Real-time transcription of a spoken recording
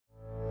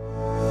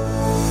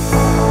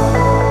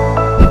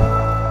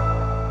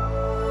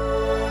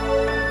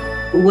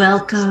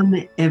Welcome,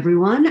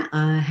 everyone.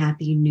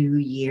 Happy New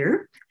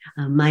Year.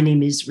 My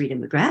name is Rita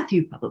McGrath.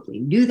 You probably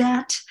knew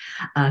that.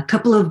 A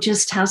couple of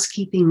just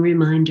housekeeping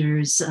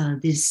reminders.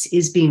 This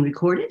is being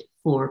recorded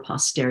for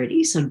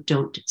posterity, so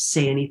don't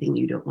say anything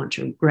you don't want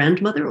your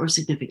grandmother or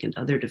significant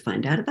other to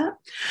find out about.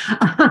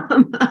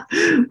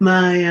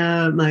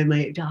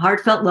 My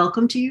heartfelt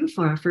welcome to you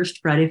for our first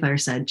Friday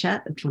Fireside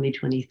Chat of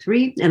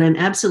 2023, and I'm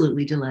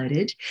absolutely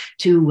delighted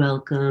to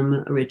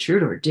welcome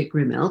Richard, or Dick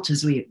Rumelt,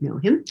 as we know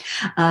him,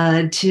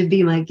 to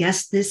be my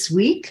guest this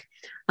week.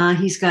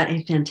 He's got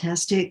a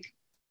fantastic,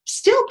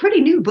 still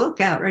pretty new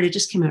book out, right? It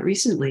just came out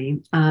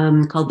recently,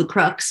 called The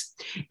Crux.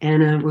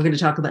 And we're going to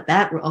talk about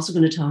that. We're also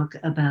going to talk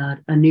about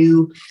a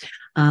new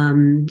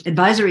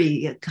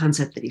advisory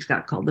concept that he's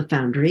got called The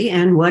Foundry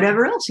and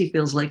whatever else he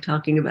feels like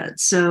talking about.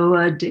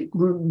 So, Dick,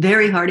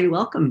 very hearty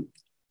welcome.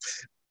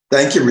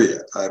 Thank you,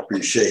 Rita. I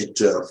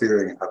appreciate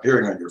appearing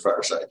on your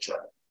Fireside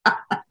Chat.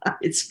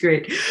 It's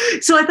great.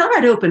 So I thought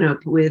I'd open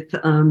up with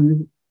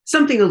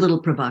something a little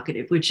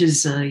provocative, which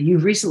is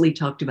you've recently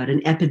talked about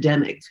an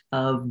epidemic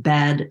of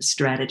bad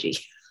strategy.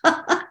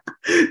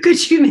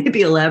 Could you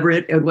maybe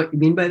elaborate on what you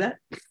mean by that?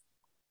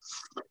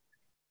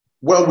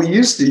 Well, we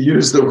used to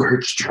use the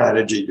word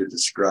strategy to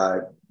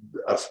describe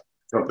a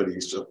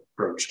company's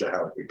approach to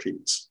how it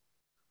competes.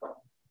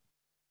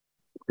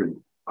 Pretty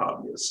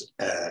obvious.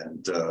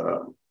 And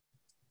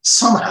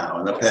somehow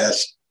in the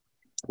past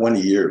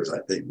 20 years, I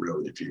think,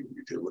 really, if you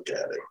look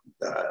at it,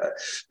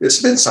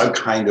 it's been some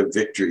kind of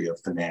victory of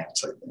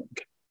finance, I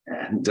think.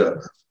 And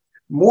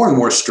more and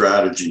more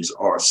strategies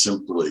are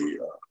simply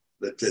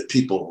that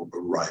people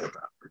write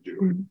about or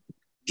do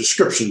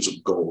descriptions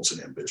of goals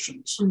and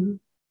ambitions. Mm-hmm.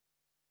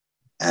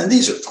 And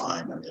these are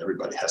fine. I mean,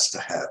 everybody has to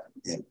have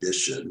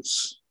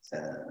ambitions,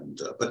 and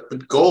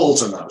but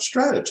goals are not a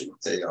strategy.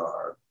 They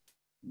are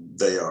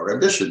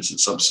ambitions in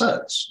some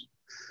sense.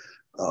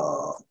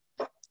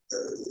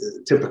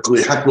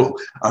 Typically, I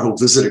will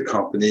visit a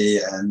company,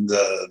 and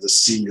the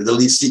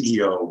lead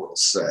CEO will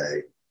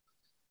say,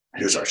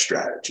 "Here's our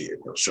strategy,"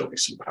 and he'll show me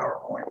some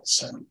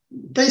PowerPoints. And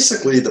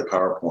basically, the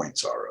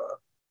PowerPoints are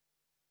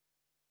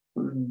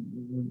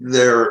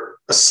they're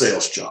a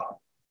sales job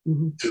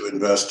to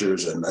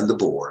investors and the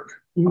board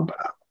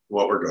about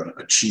what we're going to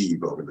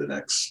achieve over the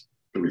next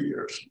 3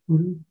 years,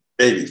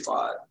 maybe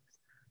 5,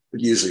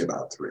 but usually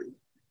about 3.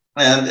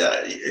 And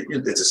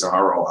it's an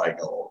ROI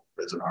goal.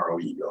 There's an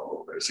ROE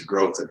goal. There's a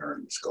growth and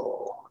earnings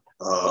goal.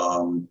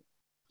 And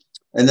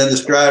then the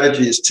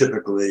strategy is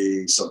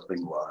typically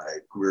something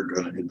like, we're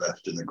going to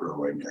invest in the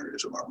growing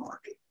areas of our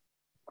market.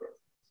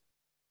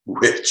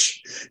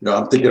 Which,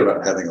 I'm thinking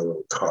about having a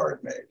little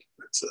card made.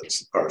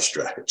 It's our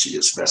strategy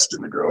is invest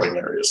in the growing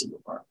areas of the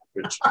market,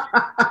 which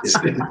is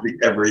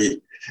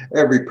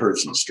every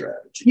person's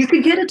strategy. You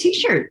could get a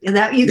T-shirt, and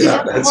that you could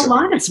have a whole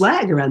line of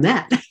swag around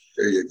that.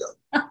 There you go.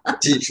 A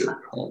T-shirt.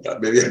 Oh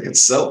God, maybe I can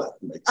sell that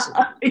and make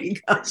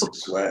some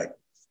swag.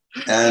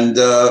 And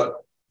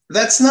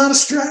that's not a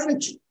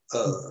strategy.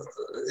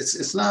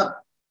 It's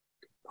not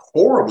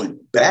horribly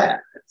bad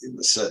in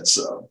the sense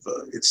of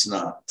it's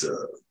not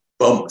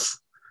bump,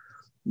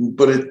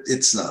 but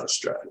it's not a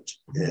strategy.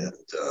 And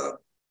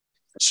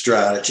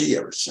strategy,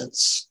 ever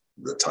since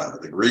the time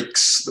of the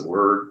Greeks, the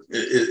word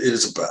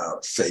is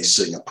about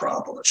facing a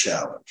problem, a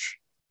challenge.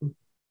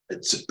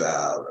 It's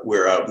about,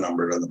 we're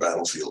outnumbered on the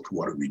battlefield.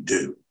 What do we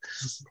do?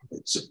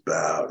 It's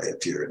about,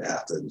 if you're in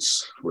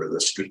Athens, where the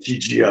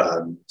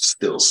strategion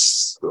still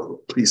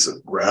a piece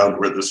of ground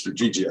where the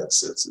strategion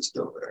sits is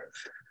still there,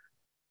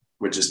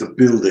 which is the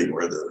building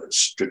where the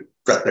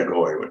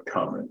stratagoi would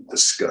come and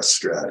discuss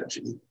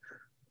strategy.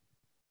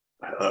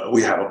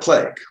 We have a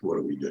plague. What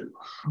do we do?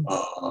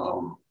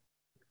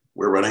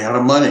 We're running out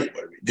of money.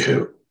 What do we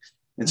do?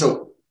 And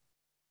so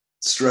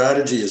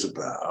strategy is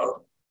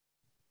about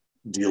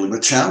dealing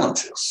with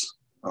challenges.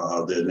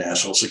 The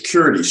national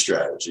security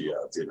strategy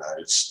of the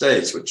United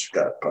States, which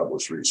got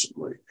published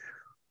recently,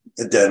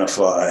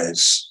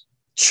 identifies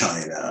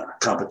China,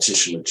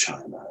 competition with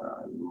China,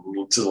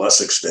 and to a less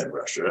extent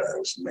Russia,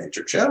 as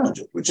major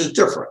challenges, which is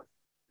different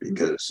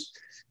because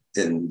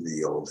in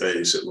the old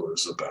days it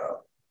was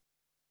about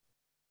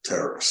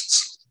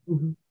terrorists.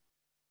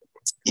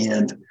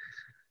 And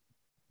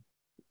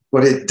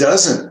what it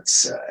doesn't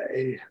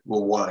say,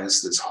 well, why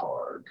is this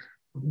hard?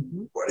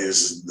 What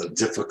is the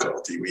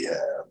difficulty we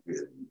have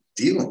in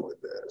dealing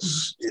with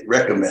this? It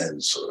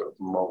recommends sort of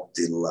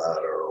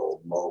multilateral,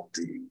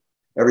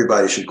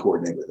 everybody should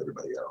coordinate with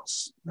everybody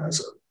else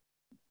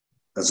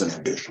as an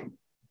ambition.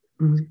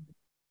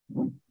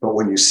 But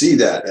when you see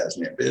that as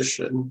an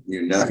ambition,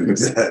 you know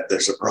that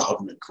there's a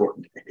problem in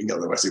coordinating.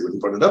 Otherwise, they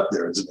wouldn't put it up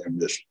there as an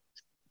ambition.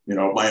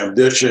 My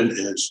ambition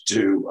is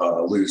to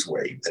lose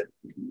weight. That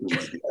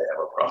maybe I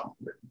have a problem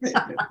with.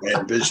 My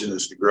ambition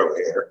is to grow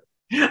hair.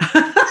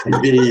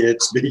 Maybe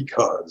it's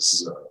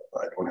because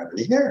I don't have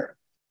any hair.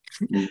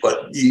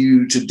 But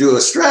to do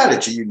a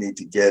strategy, you need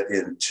to get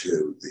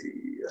into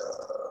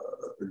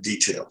the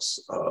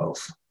details of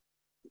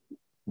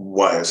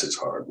why is this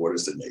hard? What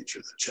is the nature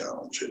of the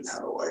challenge, and how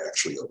do I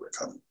actually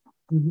overcome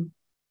it?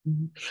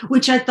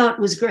 Which I thought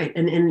was great.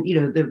 And you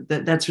know,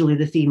 that's really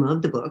the theme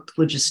of the book,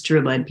 which is to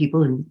remind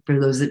people, and for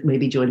those that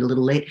maybe joined a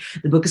little late,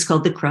 the book is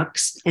called The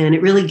Crux, and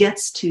it really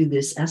gets to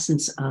this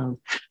essence of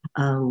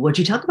what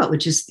you talk about,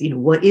 which is, you know,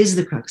 what is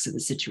the crux of the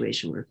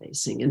situation we're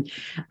facing?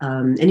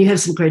 And you have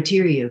some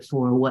criteria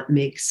for what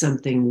makes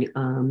something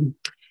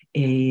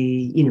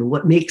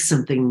what makes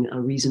something a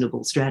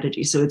reasonable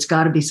strategy. So it's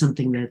got to be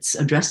something that's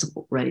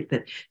addressable, right?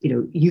 That, you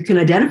know, you can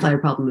identify a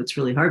problem that's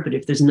really hard, but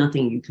if there's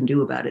nothing you can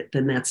do about it,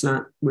 then that's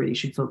not where you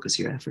should focus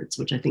your efforts,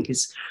 which I think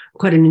is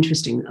quite an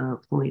interesting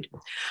point.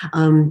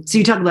 So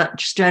you talk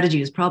about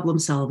strategy as problem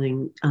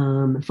solving,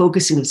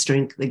 focusing of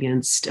strength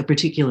against a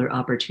particular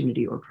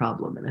opportunity or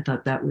problem. And I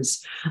thought that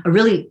was a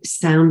really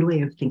sound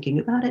way of thinking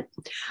about it.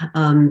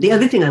 The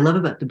other thing I love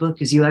about the book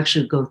is you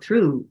actually go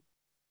through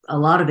a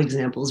lot of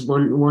examples,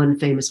 one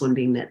famous one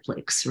being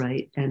Netflix,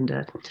 right? And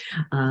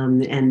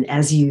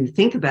as you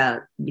think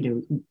about, you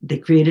know, they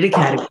created a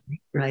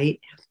category, right?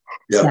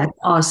 Yep. That's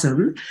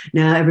awesome.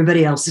 Now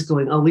everybody else is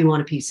going, oh, we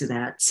want a piece of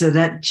that. So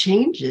that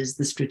changes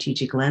the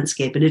strategic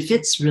landscape. And it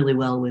fits really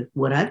well with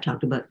what I've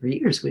talked about for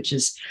years, which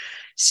is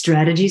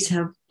strategies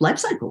have life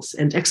cycles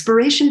and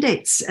expiration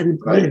dates. And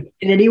right. You know,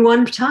 at any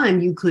one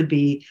time, you could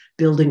be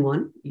building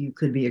one, you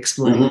could be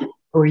exploiting it,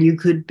 or you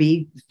could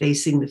be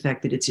facing the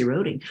fact that it's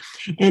eroding.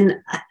 And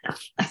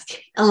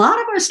a lot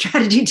of our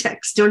strategy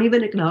texts don't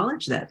even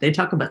acknowledge that. They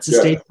talk about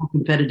sustainable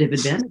competitive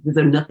advantages,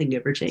 though nothing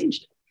ever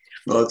changed.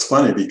 Well, it's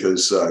funny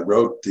because I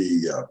wrote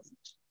the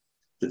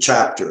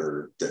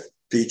chapter that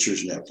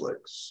features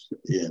Netflix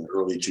in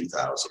early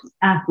 2000.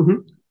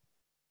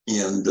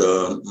 And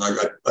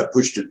I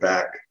pushed it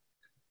back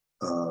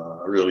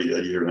really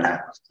a year and a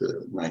half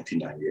to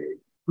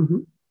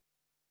 1998.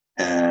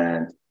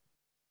 And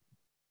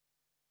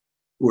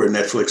where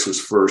Netflix was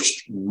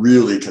first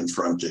really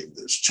confronting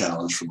this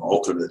challenge from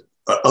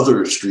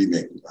other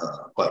streaming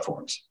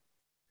platforms.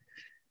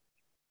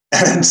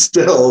 And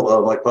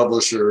still, my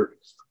publisher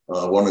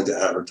wanted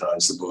to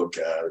advertise the book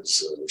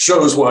as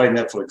shows why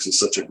Netflix is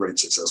such a great,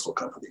 successful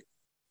company.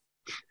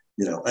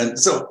 You know, and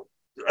so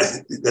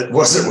that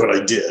wasn't what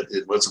I did.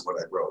 It wasn't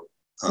what I wrote.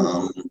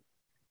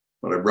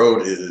 What I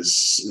wrote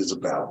is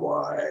about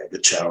why the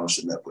challenge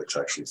that Netflix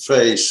actually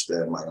faced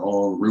and my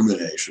own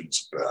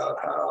ruminations about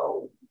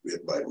how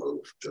it might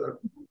move to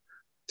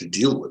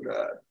deal with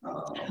that.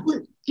 Well,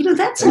 you know,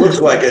 it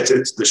looks like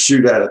it's the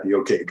shootout at the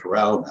OK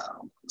Corral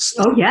now.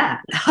 Oh yeah.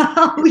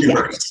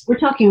 Yeah. We're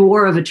talking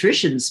war of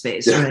attrition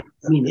space, right?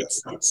 I mean,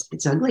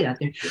 it's ugly out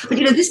there. But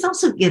you know, this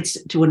also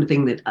gets to one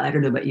thing that I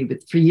don't know about you,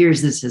 but for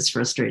years this has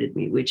frustrated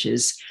me, which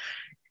is,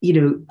 you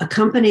know, a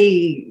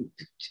company,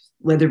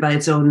 whether by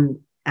its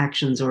own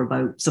actions or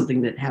by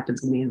something that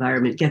happens in the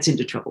environment, gets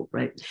into trouble,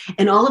 right?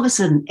 And all of a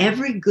sudden,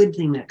 every good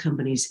thing that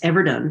company's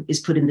ever done is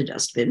put in the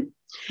dustbin.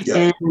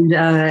 Yeah.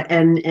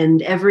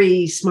 And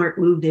every smart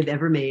move they've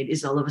ever made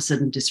is all of a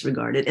sudden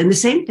disregarded. And the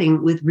same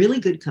thing with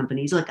really good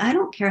companies. Like, I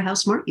don't care how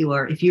smart you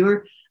are. If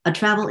you're a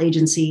travel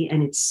agency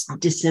and it's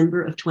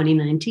December of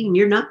 2019,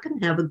 you're not going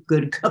to have a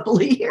good couple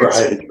of years.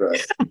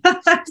 Right.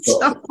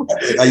 So,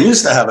 I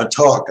used to have a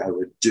talk I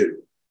would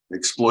do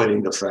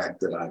exploiting the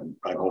fact that I'm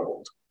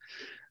old.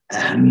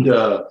 And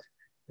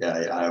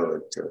I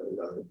would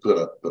put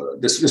up,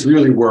 this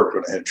really worked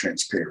when I had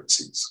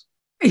transparencies.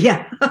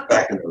 Yeah.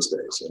 Back in those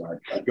days. And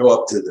I'd go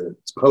up to the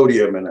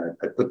podium and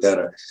I put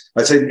down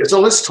I'd say, so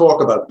let's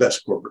talk about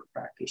best corporate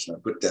practice. And I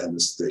put down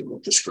this thing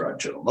that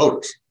described General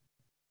Motors.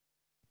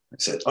 I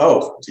said,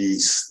 oh,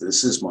 geez,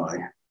 this is my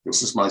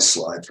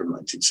slide from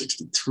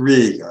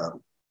 1963.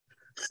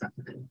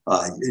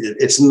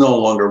 It's no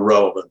longer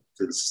relevant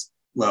because,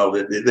 well,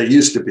 there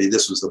used to be,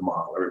 this was the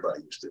model.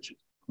 Everybody used to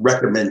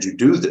recommend you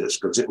do this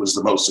because it was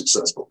the most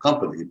successful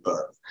company,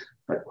 but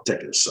I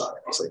take it aside.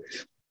 I say,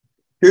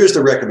 here's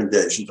the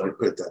recommendations. I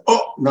put that.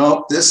 Oh,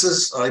 no, this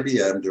is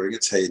IBM during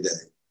its heyday.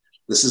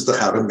 This is the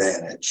how to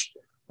manage.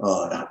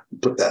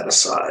 Put that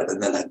aside.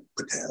 And then I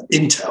put down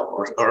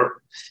Intel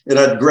and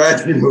I'd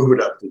gradually move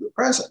it up to the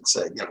present,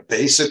 saying, you know,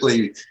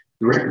 basically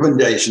the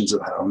recommendations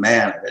of how to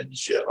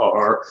manage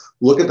are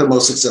look at the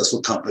most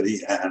successful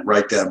company and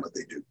write down what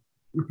they do.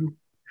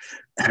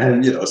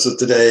 And, you know, so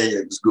today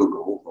it's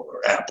Google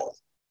or Apple.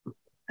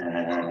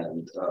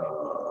 And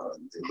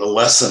the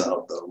lesson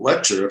of the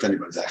lecture, if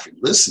anybody's actually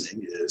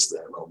listening, is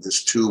that, well,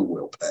 this too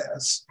will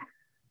pass.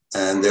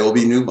 And there will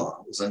be new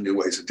models and new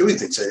ways of doing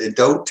things. And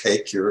don't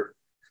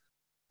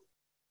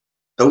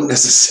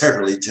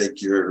necessarily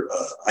take your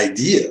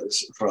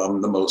ideas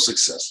from the most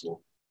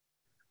successful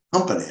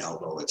company,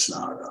 although it's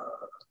not,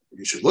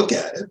 you should look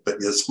at it. But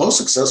this most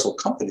successful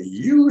company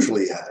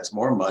usually has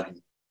more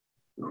money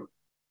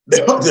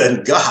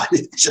than God.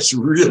 It's just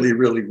really,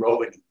 really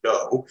rolling in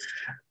dough.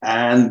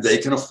 And they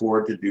can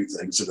afford to do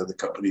things that other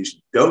companies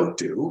don't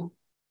do.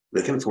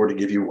 They can afford to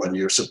give you 1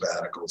 year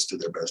sabbaticals to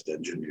their best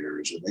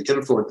engineers, and they can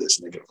afford this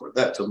and they can afford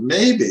that. So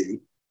maybe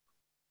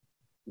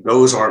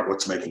those aren't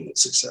what's making it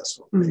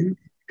successful. Maybe you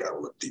got to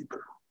look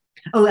deeper.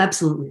 Oh,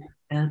 absolutely.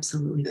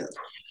 Absolutely. Yeah.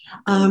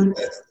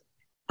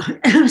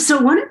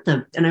 So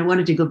and I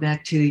wanted to go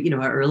back to,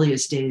 our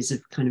earliest days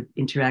of kind of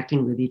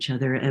interacting with each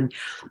other. And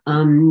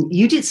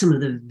you did some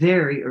of the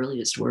very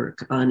earliest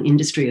work on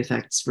industry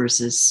effects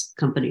versus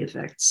company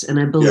effects. And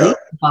I believe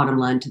the bottom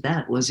line to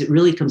that was it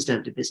really comes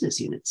down to business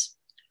units.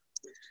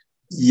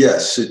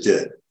 Yes, it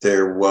did.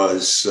 There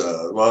was,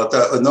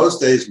 in those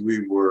days,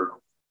 we were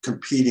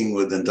competing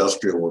with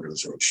industrial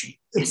organization,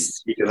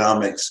 yes.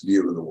 Economics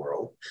view of the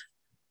world.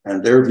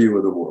 And their view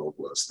of the world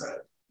was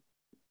that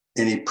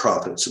any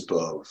profits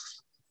above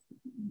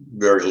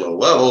very low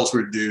levels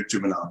were due to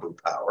monopoly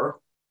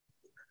power.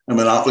 And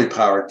monopoly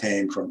power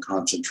came from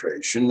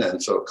concentration.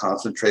 And so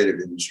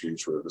concentrated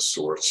industries were the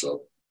source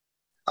of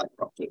high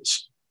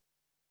profits.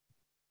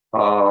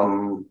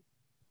 And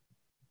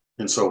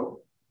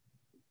so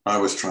I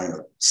was trying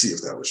to see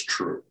if that was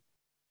true.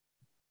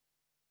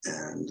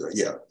 And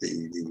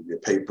the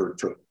paper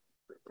took,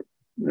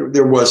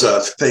 there was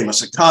a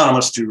famous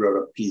economist who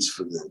wrote a piece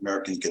for the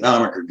American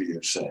Economic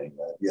Review saying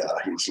that,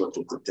 he's looked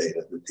at the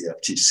data that the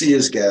FTC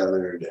has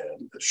gathered,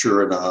 and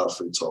sure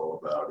enough, it's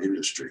all about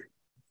industry.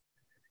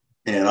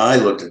 And I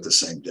looked at the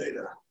same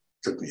data.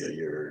 It took me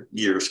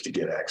years to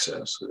get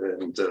access.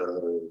 And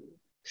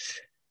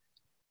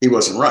he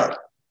wasn't right.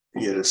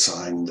 He had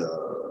assigned,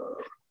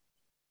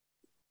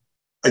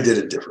 I did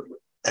it differently.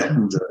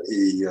 And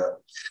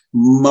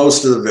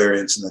most of the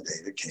variance in the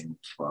data came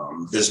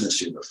from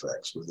business unit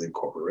effects within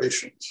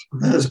corporations.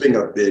 And there's been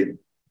a big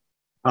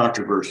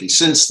controversy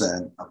since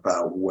then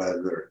about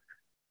whether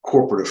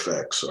corporate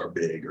effects are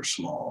big or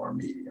small or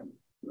medium.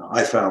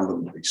 I found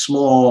them to be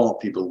small.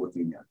 People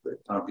looking at the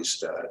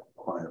CompuStat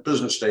line of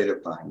business data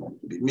find them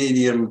to be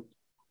medium.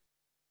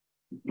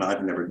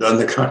 I've never done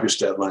the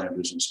CompuStat line of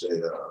business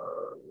data.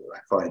 I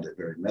find it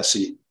very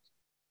messy.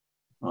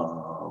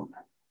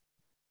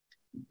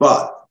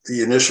 But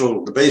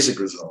the basic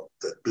result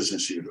that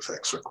business unit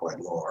effects are quite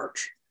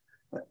large,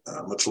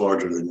 much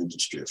larger than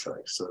industry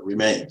effects,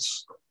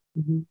 remains.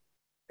 Mm-hmm.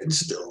 It's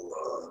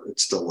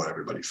still what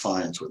everybody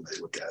finds when they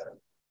look at it.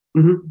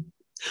 Mm-hmm.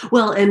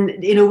 Well, and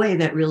in a way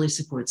that really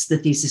supports the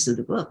thesis of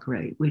the book,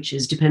 right? Which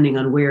is depending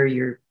on where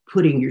you're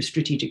putting your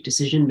strategic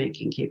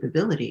decision-making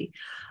capability,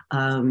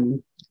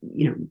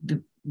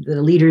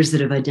 the leaders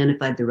that have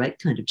identified the right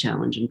kind of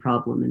challenge and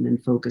problem and then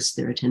focused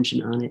their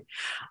attention on it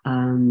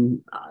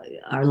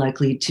are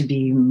likely to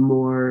be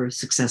more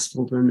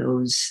successful than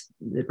those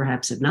that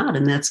perhaps have not.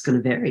 And that's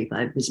going to vary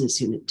by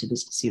business unit to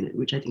business unit,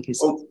 which I think is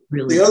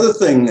really... The other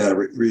thing,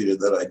 Rita,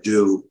 that I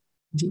do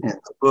in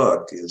the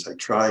book is I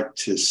try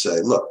to say,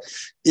 look,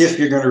 if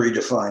you're going to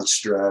redefine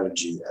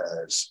strategy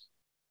as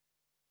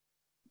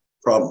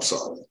problem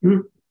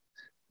solving,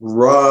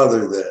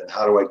 rather than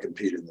how do I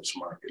compete in this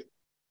market,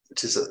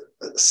 which is a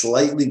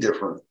slightly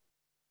different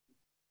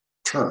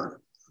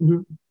term,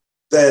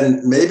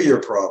 then maybe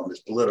your problem is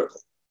political,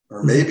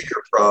 or maybe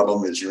your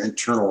problem is your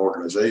internal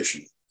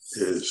organization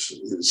is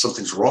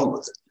something's wrong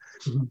with it.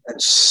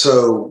 And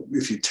so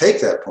if you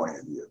take that point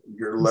of view,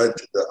 you're led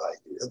to the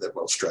idea that,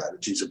 well,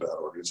 strategy is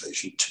about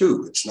organization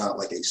too. It's not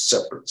like a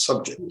separate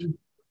subject.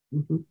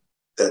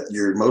 That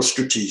your most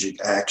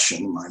strategic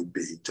action might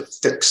be to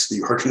fix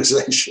the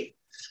organization.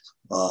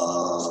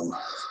 Well,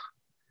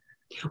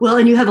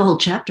 and you have a whole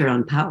chapter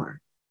on power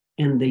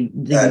and the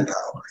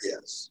power,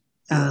 yes.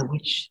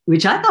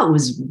 Which I thought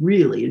was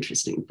really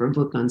interesting for a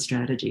book on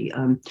strategy.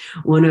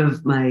 One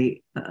of my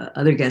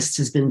other guests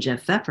has been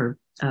Jeff Pfeffer,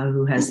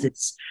 who has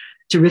this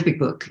terrific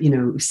book,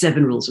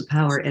 7 Rules of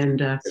Power.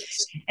 And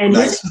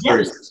nice.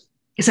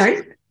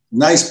 Sorry?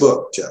 Nice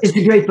book, Jeff. It's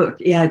a great book.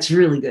 Yeah, it's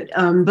really good.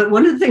 But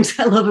one of the things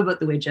I love about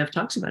the way Jeff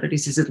talks about it, he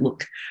says,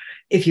 look,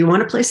 if you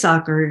want to play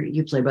soccer,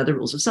 you play by the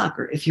rules of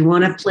soccer. If you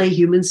want to play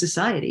human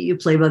society, you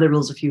play by the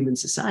rules of human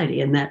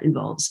society. And that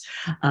involves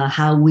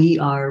how we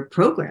are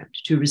programmed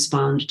to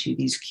respond to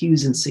these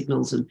cues and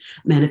signals and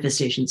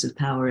manifestations of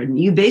power. And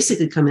you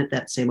basically come at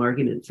that same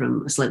argument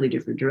from a slightly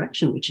different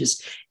direction, which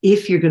is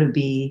if you're going to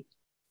be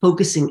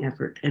focusing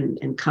effort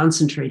and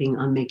concentrating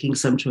on making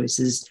some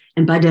choices,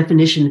 and by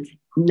definition,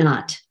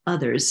 not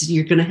others,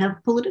 you're going to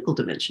have political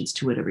dimensions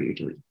to whatever you're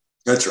doing.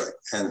 That's right.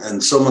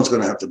 And someone's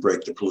going to have to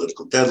break the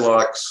political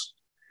deadlocks.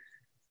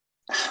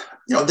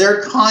 There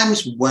are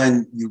times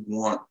when you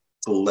want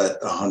to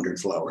let 100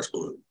 flowers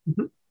bloom,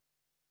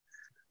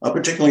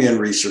 particularly in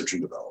research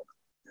and development.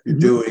 If you're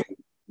doing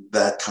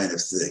that kind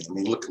of thing. I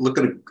mean, look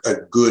at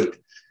a good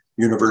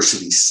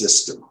university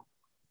system.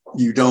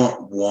 You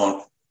don't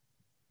want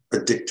a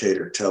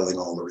dictator telling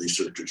all the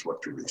researchers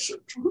what to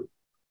research.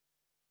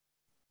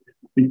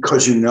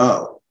 Because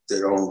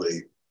that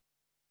only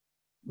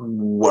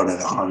 1 in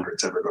 100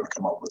 is ever going to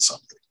come up with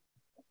something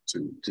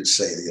to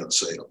say the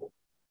unsayable.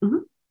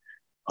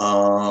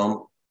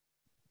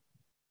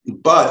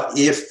 But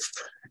if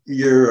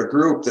you're a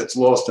group that's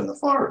lost in the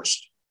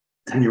forest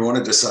and you want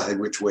to decide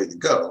which way to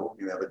go,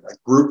 you have a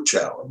group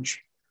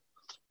challenge,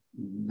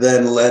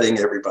 then letting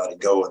everybody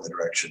go in the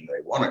direction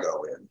they want to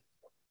go in,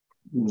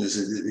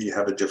 you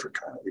have a different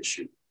kind of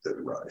issue that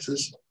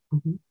arises.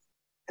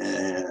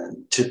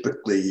 And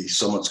typically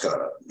someone's got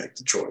to make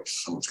the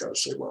choice. Someone's got to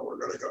say, well, we're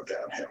going to go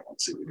downhill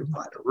and see if we can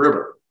find a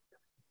river.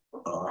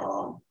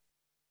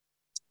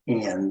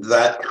 And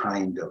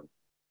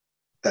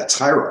that's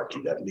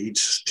hierarchy that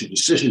leads to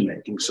decision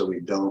making. So we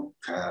don't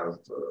have,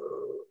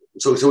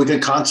 so we can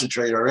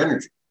concentrate our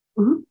energy.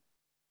 Mm-hmm.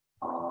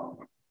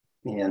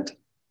 And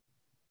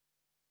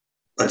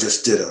I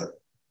just did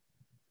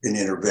an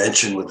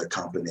intervention with a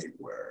company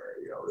where,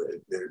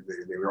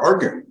 they were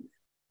arguing.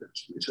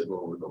 We said,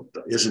 well,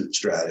 isn't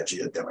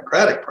strategy a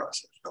democratic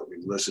process? No, we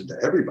listen to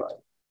everybody.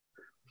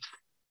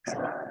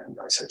 And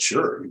I said,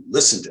 sure, you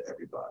listen to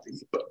everybody,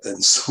 but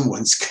then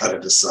someone's got to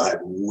decide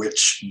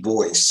which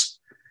voice,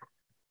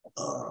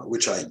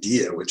 which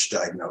idea, which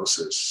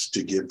diagnosis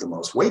to give the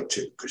most weight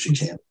to, because you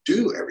can't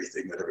do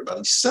everything that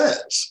everybody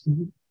says.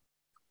 Mm-hmm.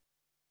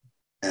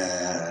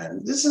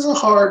 And this is a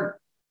hard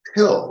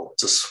pill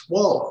to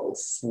swallow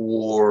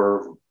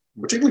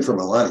particularly for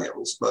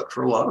millennials, but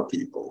for a lot of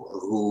people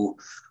who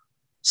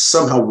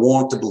somehow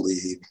want to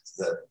believe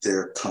that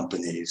their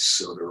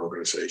companies or their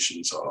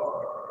organizations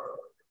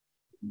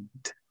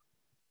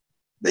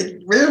they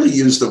rarely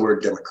use the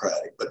word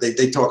democratic, but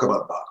they talk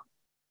about bottom.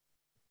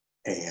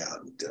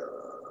 And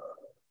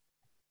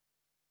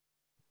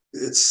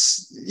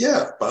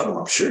bottom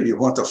up. Sure, you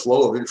want the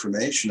flow of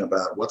information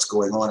about what's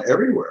going on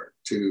everywhere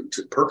to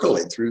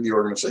percolate through the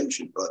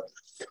organization. But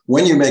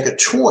when you make a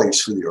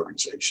choice for the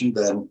organization,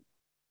 then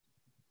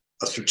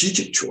a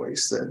strategic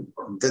choice, then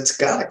that's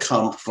got to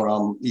come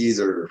from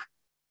either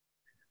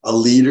a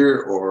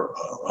leader or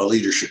a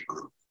leadership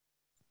group.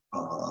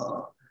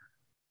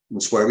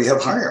 That's why we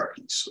have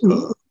hierarchies. We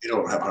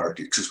don't have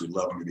hierarchies because we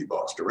love them to be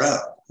bossed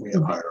around. We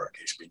have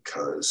hierarchies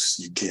because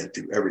you can't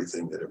do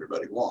everything that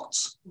everybody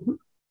wants.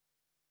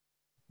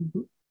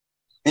 Mm-hmm.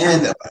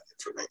 And about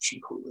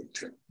information pooling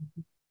too.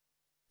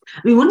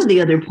 I mean, one of the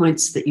other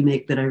points that you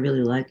make that I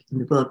really like in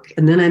the book,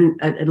 and then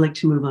I'd like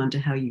to move on to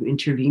how you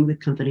intervene with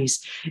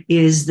companies,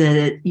 is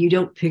that you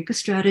don't pick a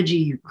strategy,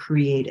 you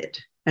create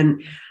it.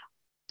 And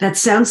that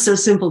sounds so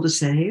simple to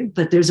say,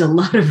 but there's a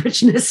lot of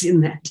richness in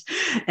that.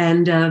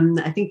 And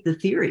I think the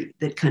theory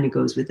that kind of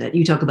goes with that,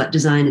 you talk about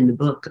design in the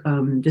book.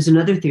 There's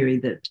another theory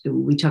that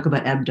we talk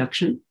about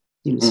abduction,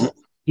 so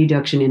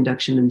deduction,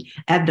 induction, and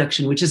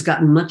abduction, which has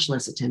gotten much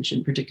less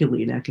attention,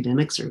 particularly in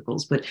academic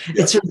circles, but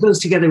it sort of goes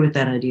together with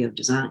that idea of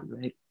design,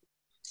 right?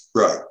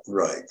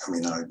 Right. I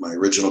mean, my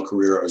original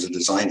career, I was a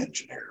design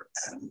engineer,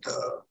 and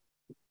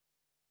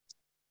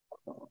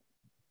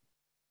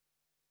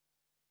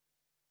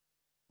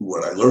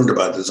what I learned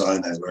about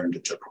design, I learned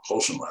at jet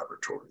propulsion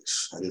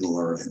laboratories. I didn't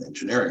learn in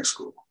engineering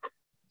school.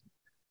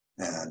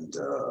 And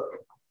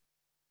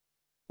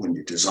when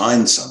you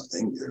design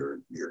something,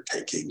 you're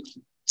taking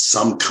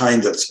some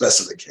kind of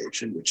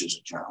specification, which is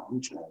a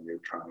challenge, and you're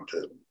trying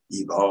to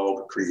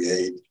evolve,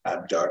 create,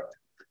 abduct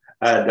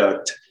a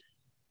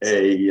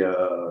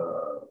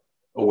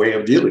way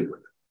of dealing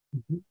with it.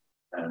 Mm-hmm.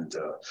 And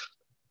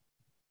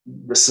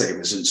the same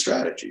as in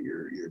strategy.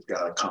 You've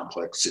got a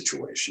complex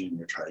situation and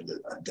you're trying to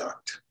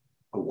abduct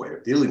a way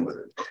of dealing with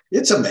it.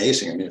 It's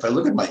amazing. I mean, if I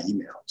look at my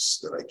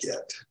emails that I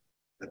get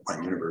at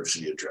my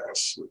university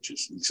address, which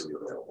is easily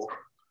available,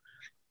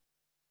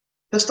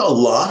 just a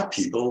lot of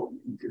people,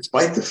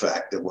 despite the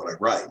fact that what I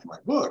write in my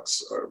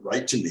books,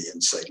 write to me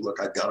and say, look,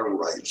 I've got to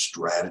write a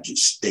strategy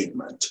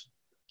statement.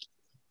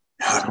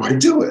 How do I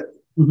do it?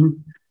 Mm-hmm.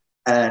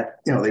 And,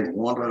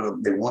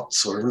 they want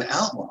sort of an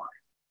outline,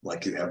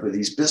 like you have with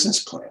these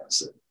business plans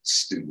that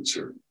students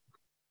are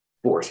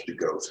forced to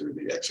go through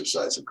the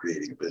exercise of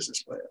creating a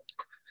business plan.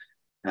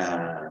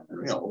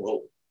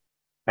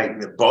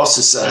 And, the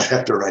bosses said I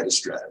have to write a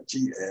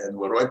strategy, and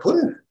what do I put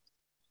in it?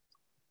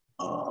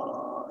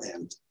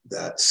 And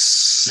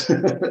that's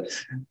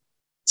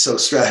so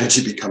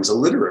strategy becomes a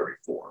literary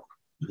form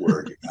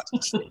where you have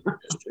to state your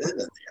mission, and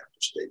you have to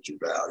state your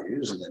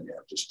values, and then you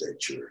have to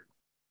state your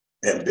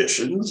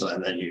ambitions,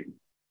 and then you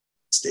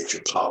state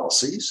your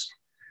policies.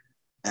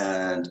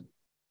 And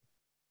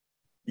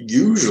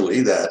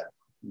usually that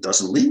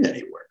doesn't lead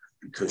anywhere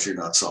because you're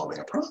not solving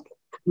a problem.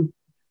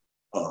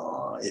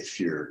 If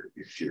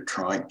you're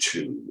trying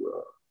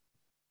to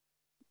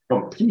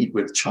compete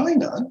with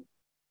China,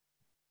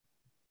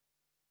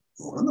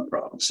 one of the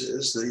problems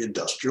is the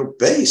industrial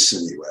base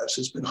in the U.S.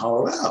 has been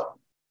hollowed out.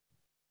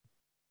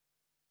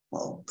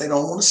 Well, they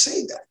don't want to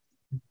say that.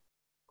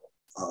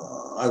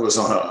 I was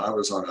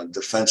on a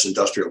defense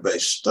industrial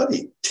base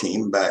study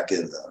team back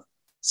in the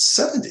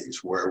 70s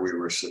where we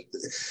were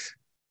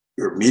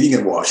meeting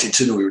in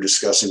Washington and we were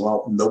discussing,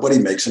 well, nobody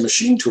makes a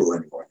machine tool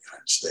anymore in the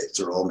United States.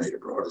 They're all made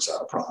abroad. Is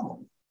that a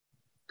problem?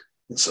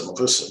 And some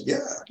of us said, yeah,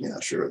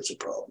 sure, it's a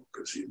problem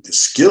because the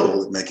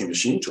skill of making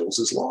machine tools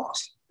is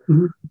lost.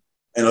 Mm-hmm.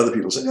 And other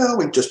people said, no,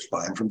 we just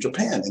buy them from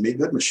Japan. They make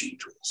good machine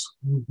tools.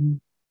 Mm-hmm.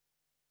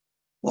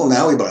 Well,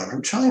 now we buy them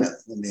from China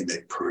and they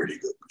make pretty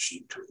good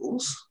machine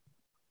tools.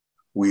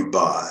 We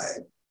buy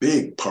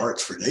big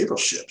parts for naval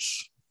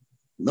ships,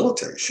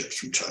 military ships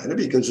from China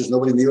because there's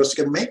nobody in the US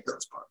that can make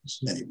those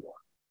parts anymore.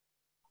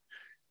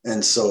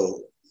 And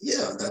so,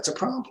 that's a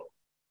problem.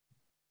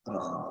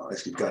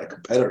 If you've got a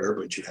competitor,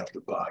 but you have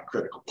to buy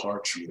critical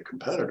parts from the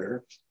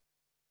competitor,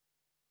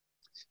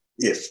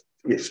 if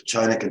if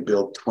China can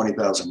build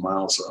 20,000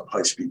 miles of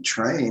high-speed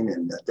train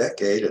in a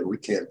decade and we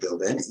can't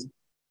build any,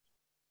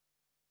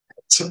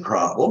 it's a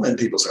problem. And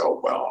people say, oh,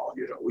 well,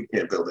 we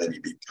can't build any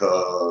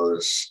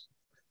because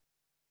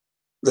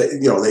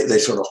they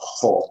sort of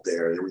halt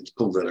there. It's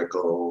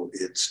political,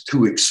 it's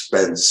too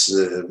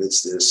expensive,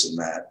 it's this and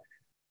that.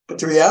 But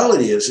the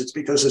reality is it's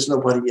because there's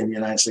nobody in the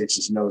United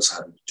States that knows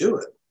how to do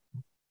it.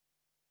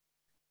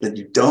 That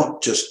you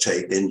don't just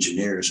take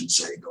engineers and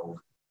say,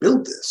 go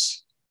build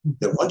this.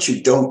 That once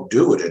you don't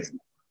do it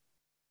anymore,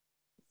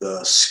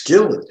 the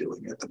skill of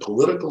doing it, the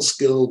political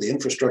skill, the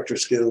infrastructure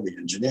skill, the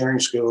engineering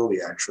skill,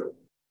 the actual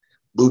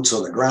boots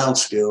on the ground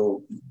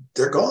skill,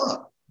 they're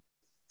gone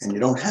and you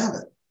don't have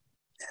it.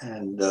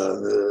 And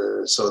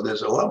so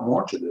there's a lot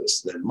more to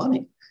this than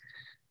money.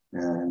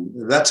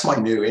 And that's my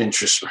new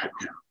interest right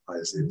now,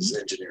 is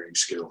engineering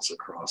skills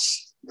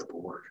across the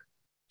board.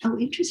 Oh,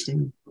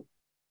 interesting.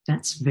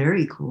 That's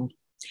very cool.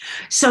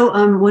 So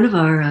one of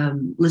our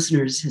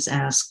listeners has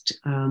asked,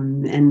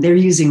 and they're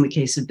using the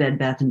case of Bed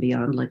Bath &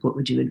 Beyond, like what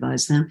would you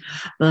advise them?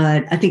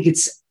 But I think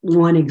it's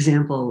one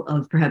example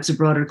of perhaps a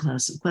broader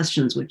class of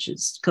questions, which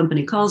is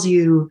company calls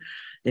you,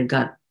 they've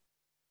got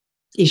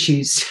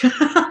issues.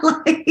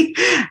 Like,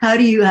 how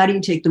do you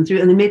take them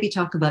through? And then maybe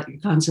talk about your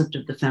concept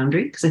of the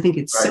foundry, because I think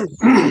it's right.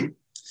 so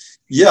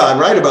Yeah, I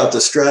write about the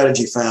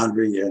strategy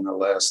foundry in the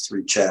last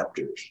 3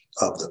 chapters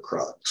of the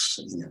Crux.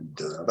 And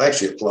I've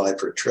actually applied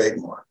for a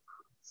trademark.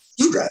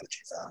 Strategy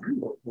foundry.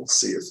 We'll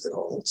see if it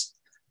holds.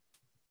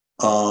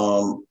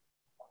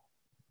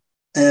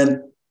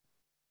 And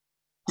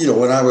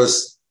when I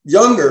was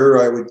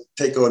younger, I would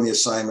take on the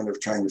assignment of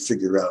trying to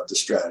figure out the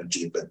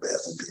strategy of Bed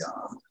Bath &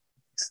 Beyond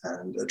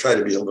and try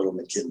to be a little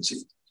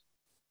McKinsey.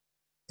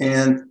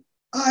 And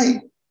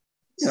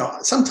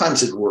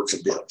sometimes it works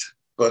a bit,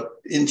 but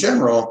in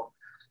general,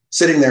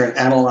 sitting there and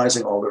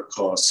analyzing all their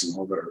costs and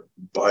all their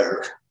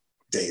buyer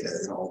data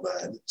and all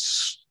that,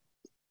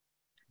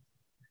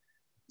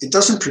 it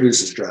doesn't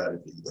produce a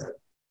strategy that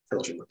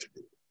tells you what to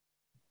do.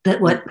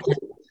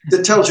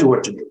 That tells you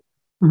what to do.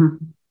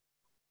 Mm-hmm.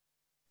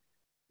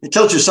 It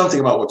tells you something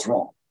about what's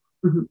wrong.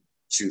 Mm-hmm.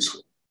 It's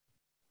useful.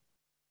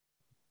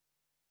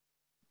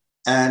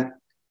 And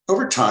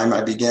over time,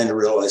 I began to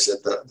realize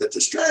that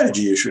the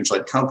strategy issue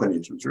inside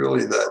companies was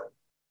really that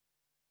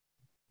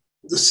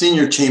the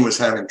senior team was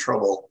having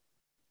trouble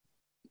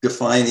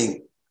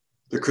defining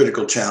the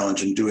critical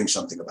challenge and doing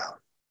something about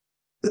it.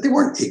 That they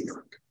weren't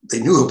ignorant. They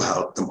knew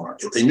about the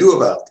market. They knew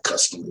about the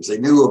customers. They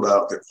knew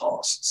about their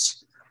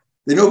costs.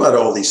 They knew about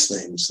all these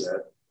things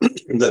that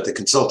the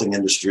consulting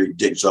industry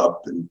digs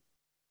up, and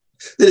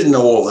they didn't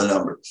know all the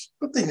numbers,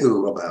 but they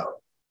knew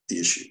about the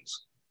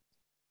issues.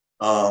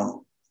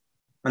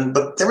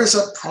 But there was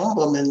a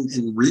problem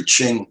in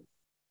reaching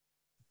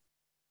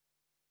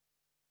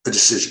a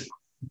decision.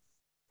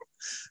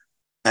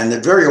 And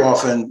that very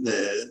often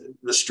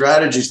the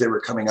strategies they were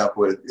coming up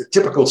with,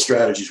 typical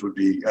strategies would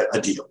be a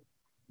deal.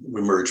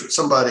 We merge with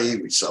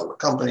somebody, we sell the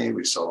company,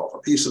 we sell off a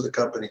piece of the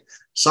company,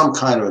 some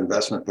kind of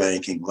investment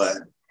banking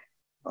led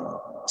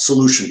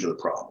solution to the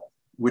problem,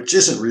 which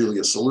isn't really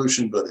a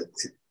solution, but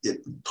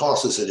it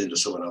tosses it into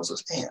someone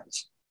else's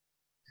hands,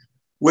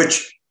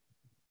 which,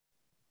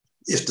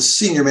 if the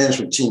senior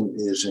management team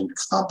is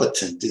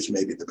incompetent, is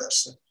maybe the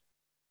best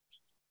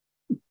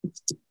thing.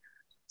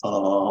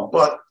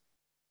 But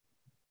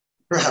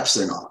perhaps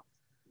they're not.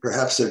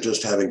 Perhaps they're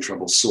just having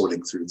trouble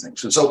sorting through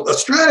things. And so a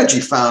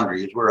strategy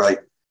foundry is where I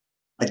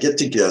get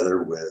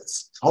together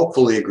with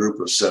hopefully a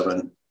group of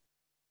 7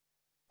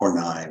 or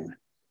 9,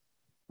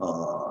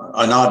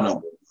 an odd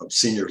number of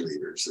senior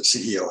leaders. The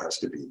CEO has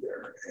to be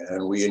there.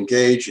 And we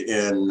engage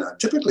in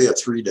typically a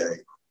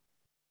 3-day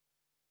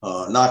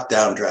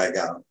knock-down,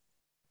 drag-out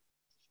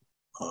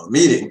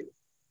meeting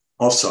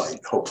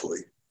off-site, hopefully,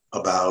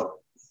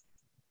 about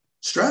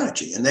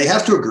strategy. And they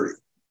have to agree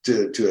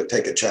to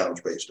take a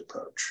challenge-based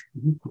approach.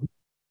 Mm-hmm.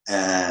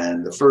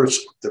 And the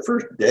first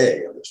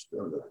day of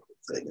the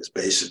thing is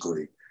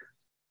basically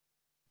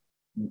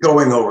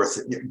going over,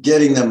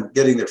 getting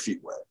their feet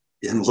wet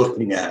in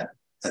looking at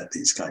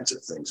these kinds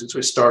of things. And so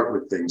we start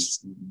with things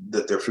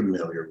that they're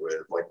familiar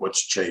with, like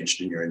what's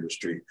changed in your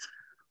industry,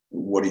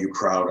 what are you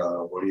proud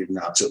of, what are you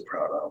not so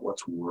proud of,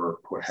 what's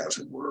worked, what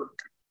hasn't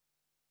worked.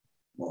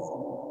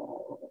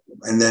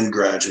 And then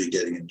gradually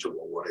getting into,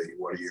 well,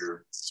 what are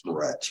your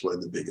threats? What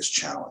are the biggest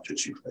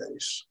challenges you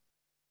face?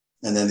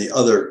 And then the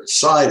other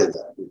side of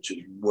that, which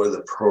is what are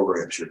the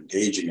programs you're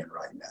engaging in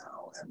right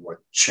now, and what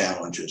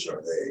challenges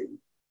are they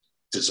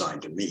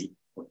designed to meet,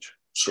 which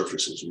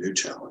surfaces new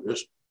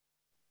challenges.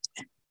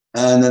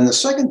 And then the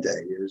second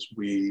day is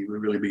we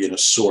really begin to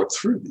sort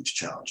through these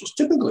challenges.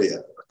 Typically,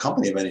 a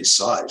company of any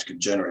size can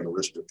generate a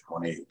list of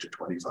 20 to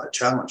 25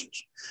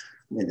 challenges.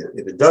 I mean,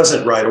 if it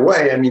doesn't right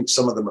away, I mean,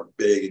 some of them are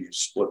big and you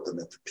split them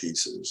into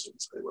pieces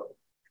and say, well,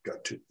 you've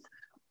got to.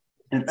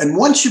 And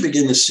once you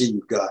begin to see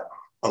you've got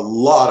a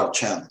lot of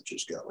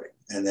challenges going,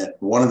 and that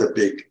one of the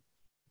big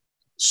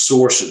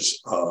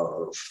sources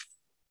of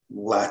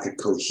lack of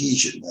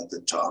cohesion at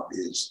the top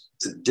is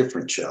the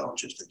different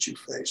challenges that you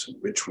face and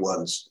which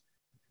ones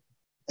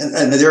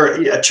And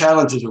there are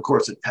challenges, of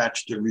course,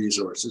 attached to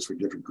resources for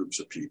different groups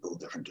of people,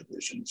 different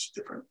divisions,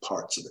 different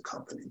parts of the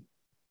company.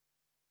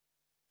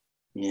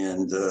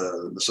 And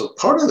so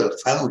part of the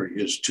Foundry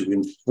is to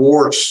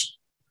enforce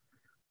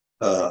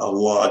a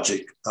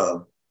logic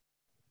of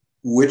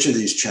which of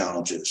these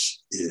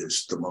challenges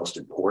is the most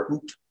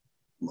important,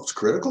 most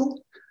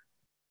critical,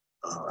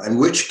 and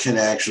which can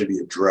actually be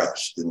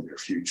addressed in the near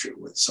future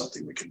with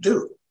something we can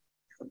do.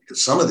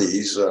 Because some of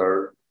these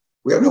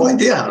we have no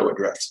idea how to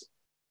address them.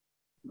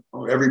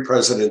 Every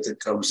president that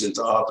comes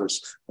into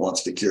office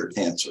wants to cure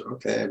cancer.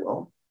 Okay,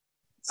 well,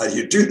 how do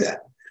you do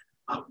that?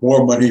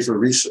 More money for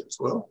research.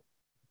 Well,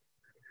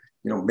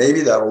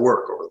 maybe that'll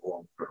work over the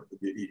long term.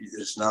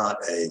 It's not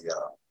a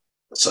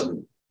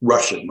sudden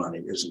rush of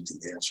money isn't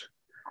the answer.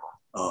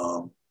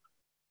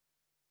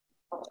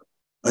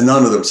 And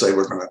none of them say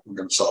we're going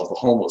to solve the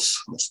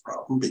homelessness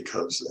problem,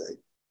 because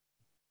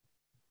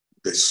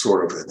they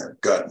sort of in their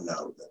gut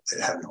know that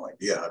they have no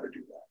idea how to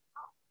do that.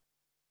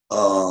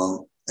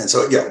 And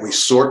so, yeah, we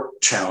sort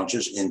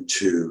challenges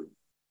into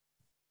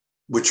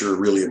which are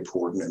really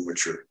important and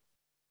which are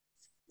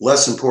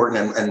less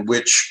important, and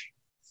which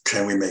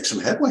can we make some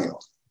headway on.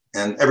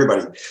 And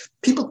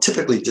people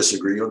typically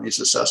disagree on these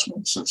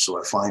assessments. And so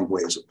I find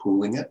ways of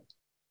pooling it.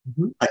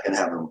 Mm-hmm. I can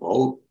have them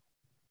vote.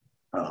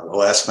 The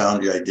last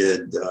Foundry I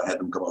did, I had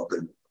them come up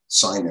and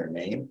sign their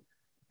name.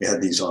 We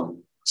had these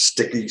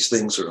sticky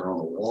things that are on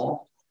the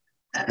wall.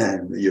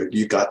 And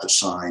you got to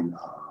sign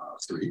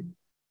 3.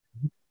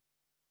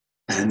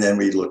 And then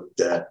we looked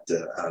at,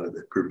 out of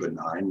the group of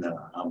 9,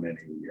 how many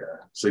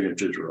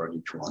signatures were on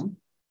each one.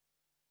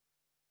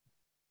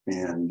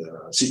 And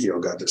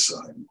CEO got to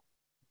sign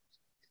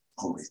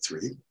only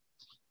 3.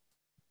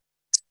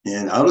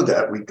 And out of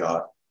that, we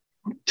got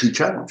 2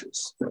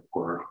 challenges that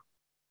were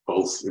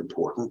both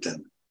important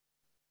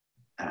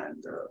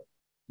and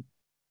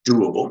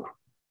doable.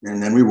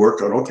 And then we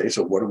worked on, okay,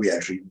 so what do we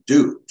actually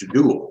do to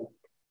doable?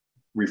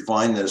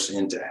 Refine this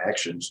into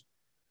actions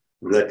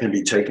that can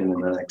be taken in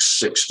the next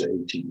 6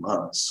 to 18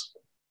 months.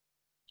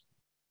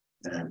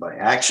 And by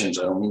actions,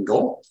 I don't mean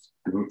goals,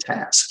 I mean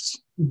tasks,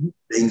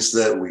 things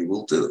that we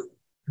will do.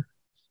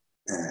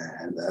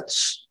 And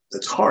that's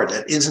hard.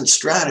 That isn't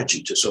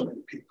strategy to so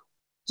many people.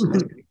 So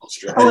many people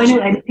I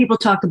know. And people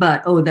talk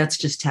about, that's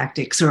just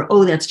tactics, or,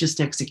 that's just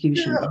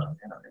execution. Yeah.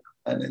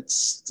 And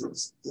it's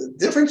the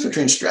difference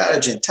between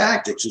strategy and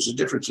tactics is the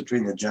difference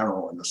between the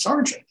general and the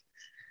sergeant.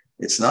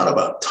 It's not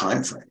about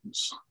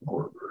timeframes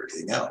or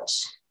anything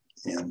else.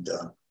 And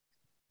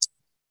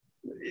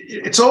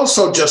it's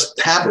also just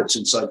habits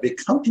inside big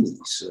companies.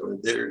 So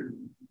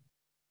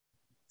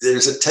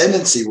there's a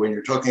tendency when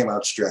you're talking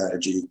about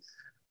strategy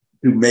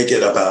to make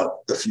it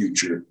about the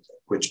future,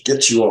 which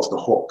gets you off the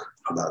hook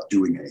about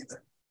doing anything.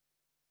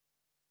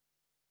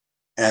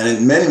 And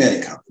in many,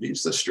 many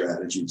companies, the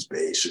strategy is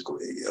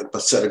basically a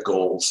set of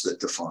goals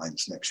that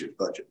defines next year's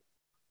budget.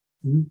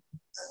 Mm-hmm.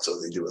 And so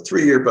they do a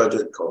 3-year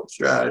budget called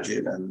strategy,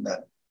 and then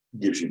that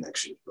gives you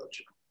next year's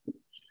budget.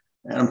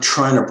 And I'm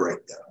trying to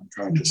break that. I'm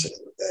trying to say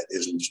that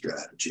isn't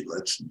strategy.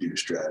 Let's do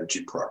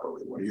strategy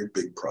properly. What are your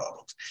big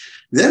problems?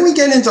 Then we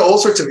get into all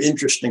sorts of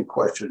interesting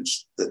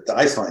questions that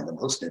I find the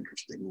most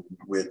interesting,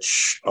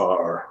 which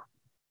are,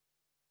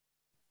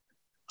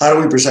 how do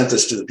we present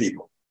this to the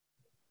people?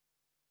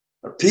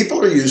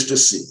 People are used to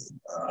seeing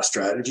a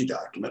strategy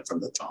document from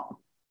the top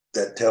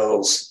that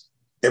tells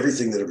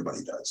everything that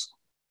everybody does.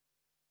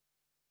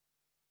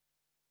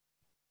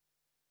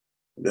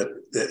 That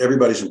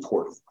everybody's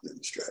important in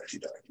the strategy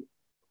document.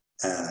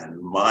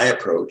 And my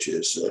approach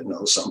is that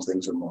no, some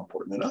things are more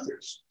important than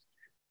others.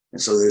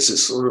 And so there's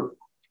this sort of,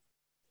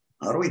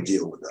 how do we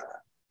deal with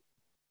that?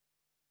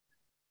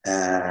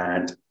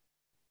 And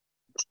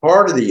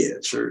part of the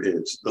answer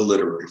is the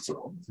literary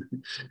flow.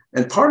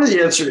 And part of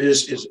the answer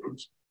is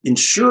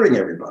ensuring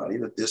everybody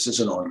that this is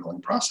an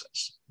ongoing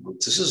process.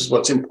 This is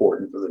what's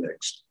important for the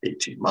next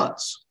 18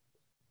 months.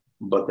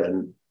 But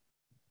then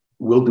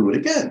we'll do it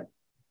again.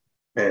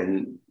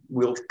 And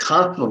we'll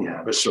constantly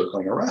have a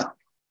circling around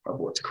of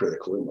what's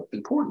critical and what's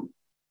important.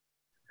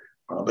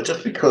 But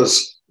just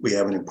because we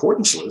have an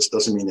importance list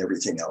doesn't mean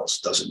everything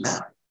else doesn't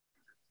matter.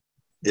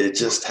 It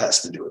just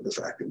has to do with the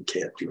fact that we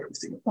can't do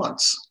everything at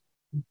once.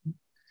 Mm-hmm.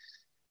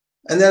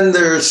 And then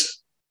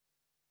there's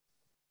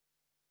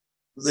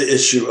the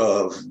issue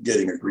of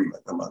getting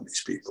agreement among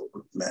these people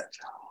who've met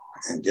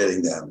and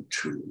getting them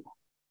to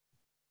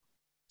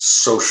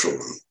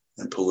socially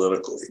and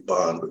politically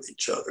bond with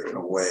each other in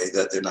a way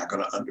that they're not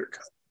going to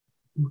undercut.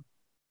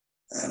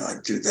 And I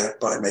do that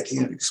by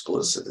making it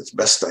explicit as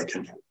best I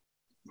can.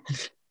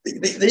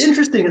 The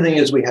interesting thing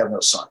is we have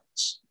no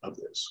science of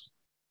this.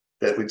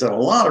 That we've done a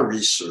lot of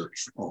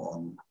research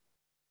on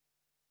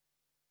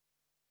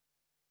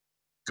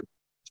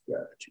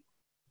strategy,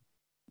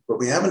 but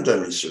we haven't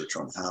done research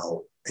on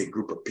how a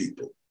group of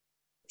people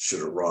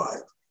should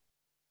arrive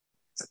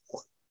at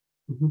one.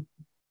 Mm-hmm.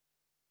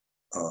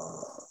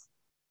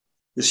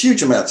 There's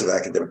huge amounts of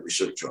academic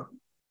research on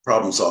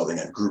problem solving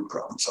and group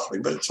problem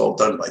solving, but it's all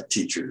done by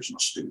teachers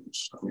and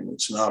students. I mean,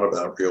 it's not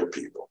about real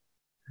people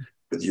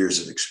with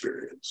years of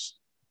experience.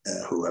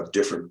 who have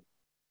different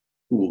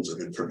pools of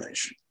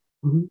information.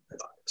 Mm-hmm.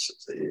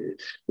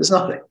 There's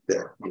nothing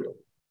there, really.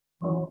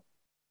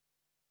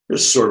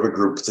 There's sort of a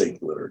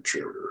groupthink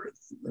literature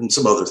and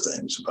some other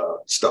things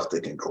about stuff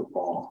that can go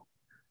wrong.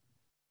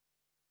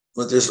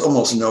 But there's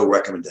almost no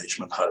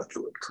recommendation on how to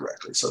do it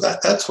correctly. So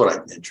that's what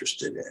I'm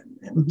interested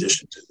in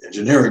addition to the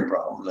engineering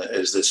problem,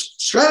 is this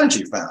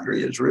strategy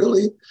foundry is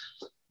really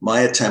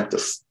my attempt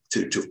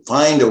to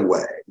find a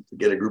way to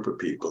get a group of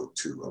people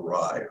to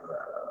arrive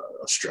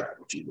at a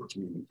strategy that's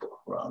meaningful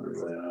rather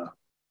than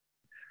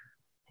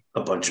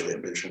a bunch of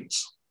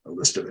ambitions, a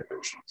list of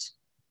ambitions.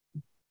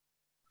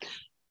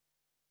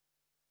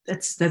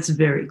 That's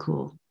very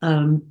cool.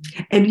 And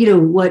you know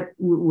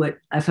what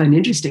I find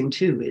interesting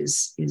too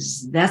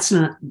is that's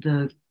not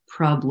the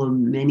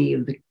problem many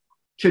of the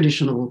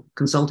traditional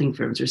consulting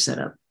firms are set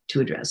up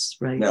to address,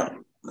 right?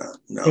 No.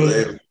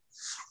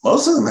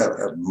 Most of them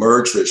have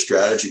merged their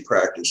strategy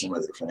practice in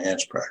with their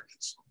finance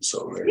practice.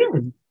 So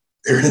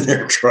they're in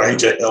there trying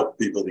to help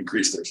people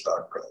increase their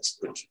stock price,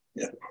 which,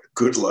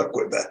 good luck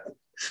with that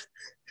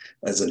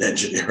as an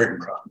engineering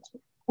problem.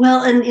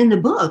 Well, and in the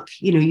book,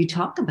 you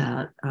talk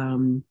about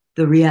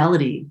the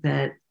reality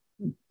that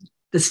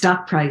the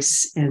stock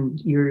price and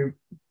your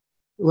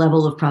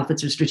level of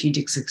profits or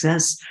strategic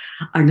success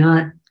are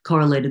not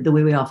correlated the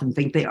way we often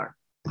think they are.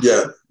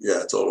 Yeah,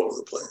 it's all over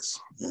the place.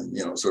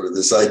 And, sort of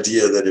this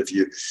idea that if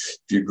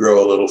you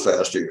grow a little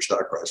faster, your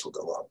stock price will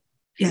go up.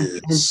 Yeah.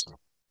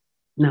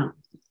 No,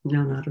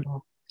 not at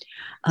all.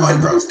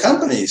 Growth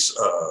companies,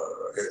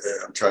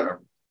 I'm trying to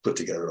put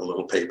together a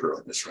little paper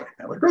on this right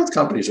now. But growth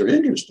companies are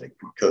interesting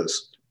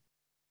because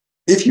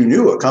if you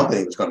knew a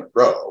company was going to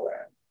grow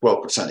at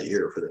 12% a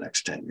year for the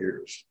next 10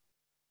 years,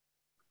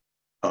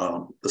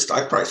 the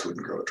stock price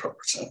wouldn't grow at 12%.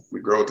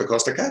 We'd grow at the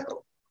cost of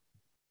capital.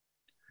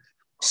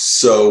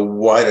 So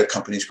why do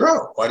companies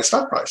grow? Why do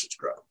stock prices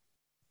grow?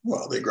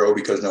 Well, they grow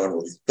because no one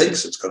really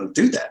thinks it's going to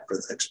do that for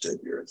the next 10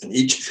 years. And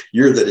each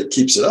year that it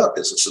keeps it up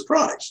is a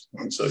surprise.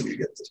 And so you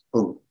get this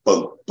boom,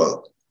 boom,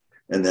 boom.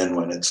 And then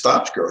when it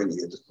stops growing,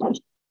 you get this boom.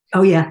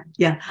 Oh, yeah.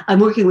 I'm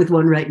working with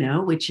one right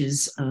now, which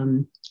is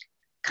kind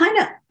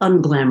of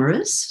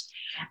unglamorous.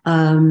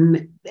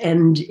 And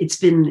it's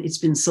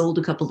been sold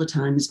a couple of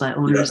times by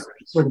owners who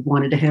sort of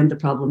wanted to hand the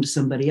problem to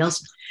somebody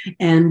else.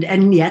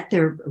 And yet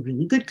they're a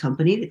really good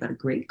company. They've got a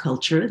great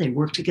culture. They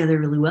work together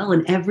really well.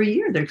 And every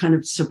year they're kind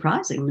of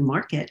surprising the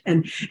market.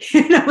 And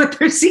what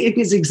they're seeing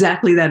is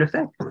exactly that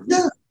effect.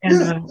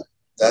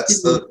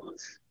 That's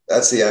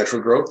the actual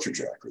growth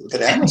trajectory. Look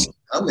at Amazon.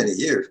 How many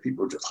years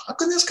people just, how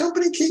can this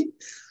company keep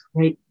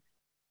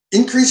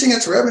increasing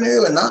its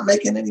revenue and not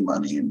making any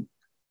money?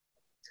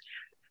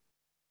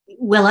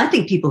 Well, I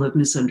think people have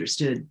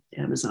misunderstood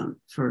Amazon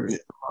for a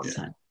long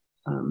time.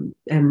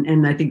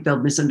 And I think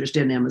they'll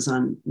misunderstand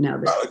Amazon now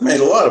that it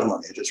made a lot of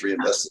money. It just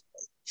reinvested.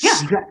 Yeah,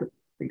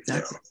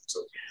 exactly.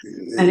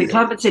 And it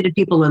compensated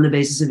people on the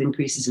basis of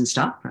increases in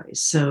stock price.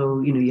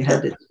 So, you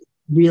had to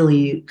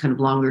really kind of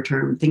longer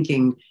term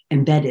thinking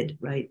embedded,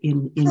 right? We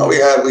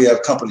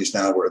have companies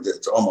now where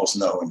there's almost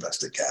no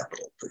invested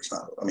capital. There's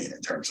not,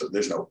 in terms of,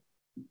 there's no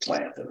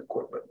plant and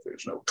equipment.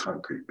 There's no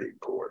concrete being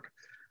poured.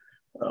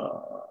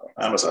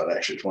 Amazon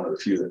actually is one of the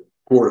few that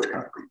pours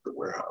concrete for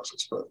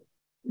warehouses, but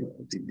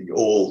the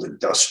old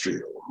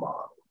industrial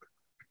model.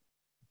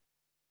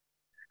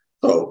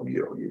 So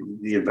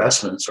the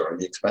investments are on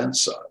the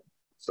expense side,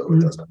 so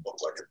it doesn't look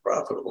like it's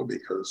profitable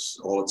because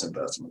all its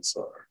investments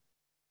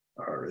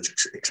are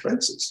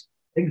expenses.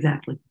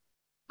 Exactly.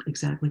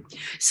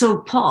 So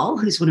Paul,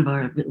 who's one of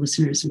our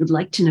listeners, would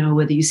like to know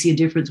whether you see a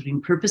difference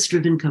between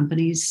purpose-driven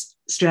companies,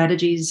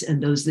 strategies,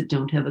 and those that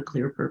don't have a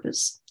clear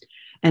purpose.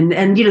 And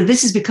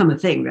this has become a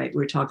thing, right?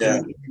 We're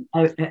talking,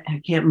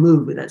 I can't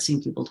move without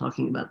seeing people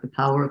talking about the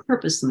power of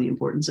purpose and the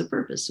importance of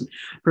purpose, and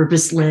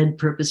purpose-led,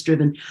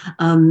 purpose-driven,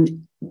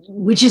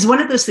 which is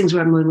one of those things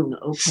where I'm going,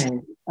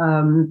 okay,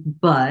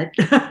 but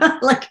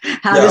like,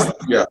 how does...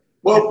 Yeah,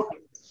 well,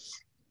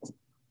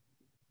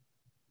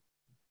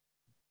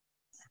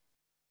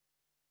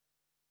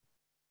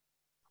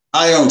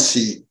 I don't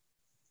see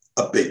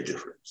a big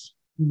difference.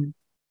 Mm-hmm.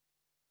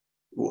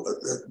 Well,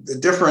 the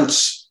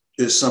difference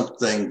is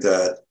something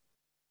that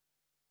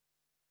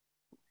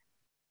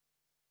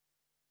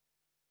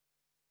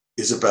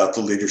is about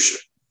the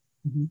leadership.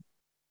 Mm-hmm.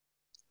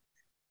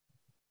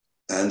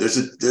 And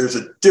there's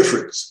a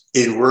difference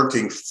in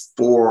working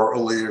for a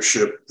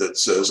leadership that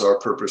says our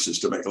purpose is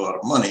to make a lot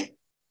of money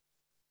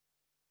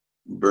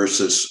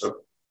versus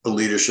a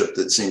leadership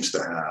that seems to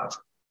have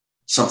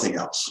something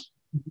else.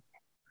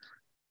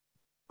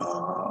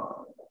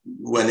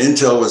 When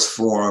Intel was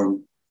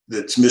formed,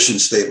 its mission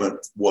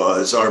statement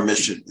was, our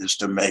mission is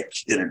to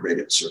make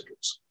integrated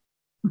circuits.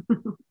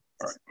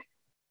 Right.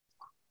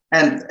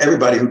 And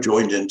everybody who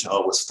joined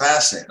Intel was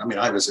fascinated.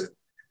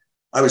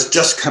 I was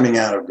just coming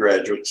out of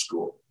graduate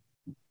school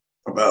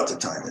about the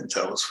time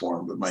Intel was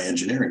formed with my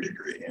engineering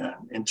degree. And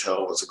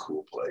Intel was a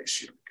cool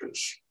place,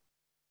 because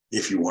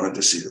if you wanted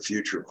to see the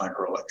future of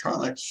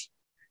microelectronics,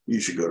 you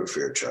should go to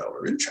Fairchild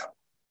or Intel.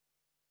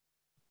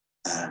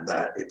 And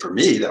that, for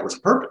me, that was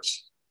a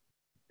purpose.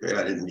 Okay,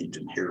 I didn't need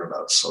to hear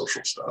about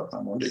social stuff. I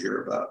wanted to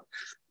hear about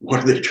what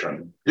are they trying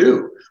to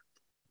do.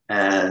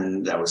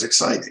 And that was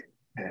exciting.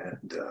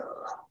 And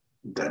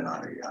then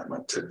I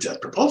went to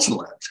Jet Propulsion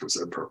Labs because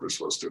their purpose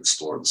was to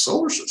explore the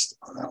solar system.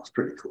 And that was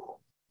pretty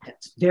cool.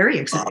 That's very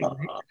exciting.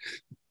 Right?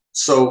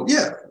 So,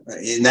 yeah,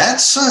 in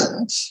that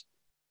sense,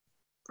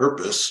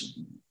 purpose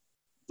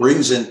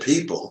brings in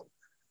people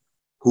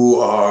who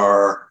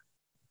are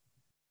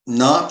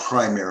not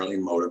primarily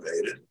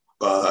motivated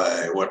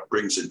by what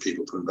brings in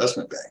people to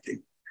investment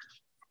banking,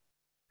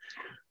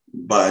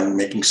 by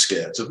making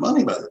scads of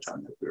money by the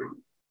time they're 30.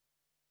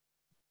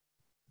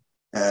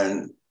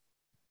 And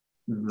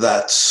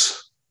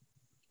that's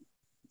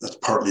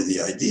partly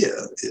the idea,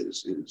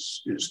 is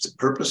the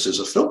purpose is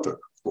a filter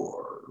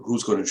for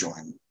who's going to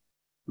join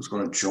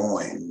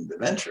the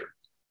venture.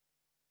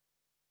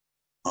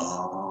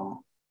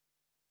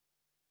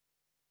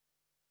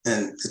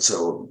 And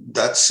so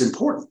that's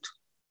important.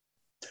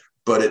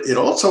 But it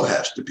also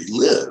has to be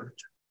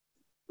lived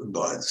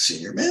by the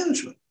senior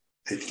management.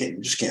 You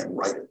just can't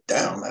write it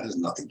down. That has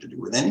nothing to do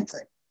with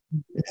anything.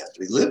 It has to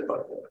be lived by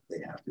them.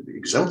 They have to be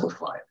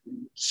exemplified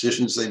in the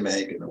decisions they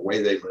make and the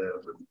way they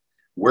live and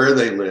where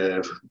they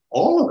live,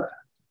 all of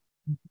that.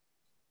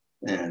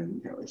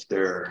 And if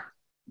they're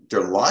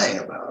lying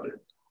about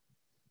it,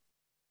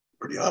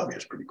 pretty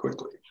obvious pretty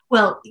quickly.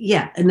 Well,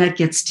 yeah, and that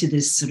gets to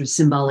this sort of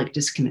symbolic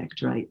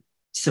disconnect, right?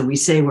 So we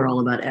say we're all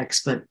about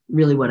X, but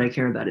really what I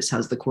care about is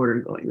how's the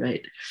quarter going,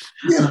 right?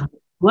 Yeah.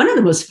 One of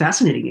the most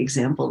fascinating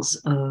examples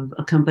of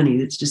a company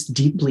that's just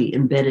deeply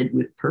embedded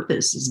with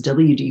purpose is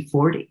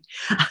WD-40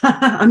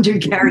 under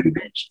Gary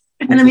Rich.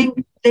 And I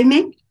mean, they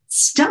make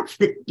stuff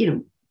that,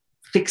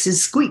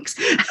 fixes squeaks.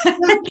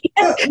 And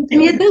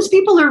yet those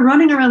people are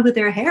running around with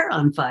their hair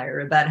on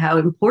fire about how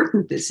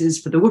important this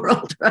is for the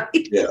world, right?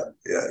 Yeah.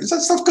 Does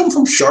that stuff come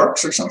from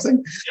sharks or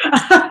something?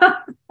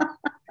 I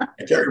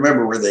can't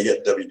remember where they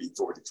get WD-40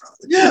 from.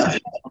 Yeah.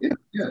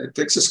 It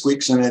fixes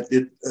squeaks and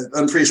it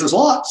unfreezes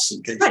lots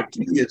in case your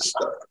key is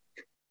stuck.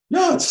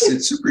 No,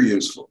 it's super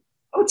useful.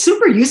 Oh, it's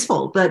super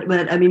useful. But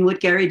I mean,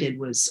 what Gary did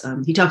was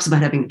he talks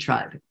about having a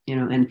tribe,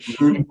 and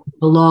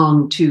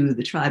belong to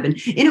the tribe. And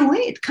in a way,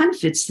 it kind of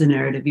fits the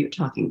narrative you're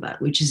talking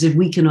about, which is if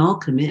we can all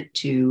commit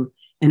to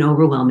an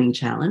overwhelming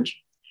challenge.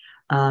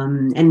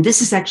 And this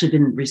has actually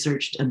been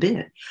researched a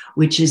bit,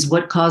 which is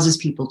what causes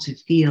people to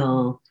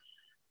feel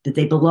that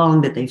they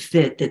belong, that they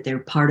fit, that they're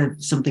part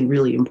of something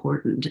really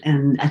important.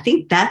 And I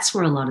think that's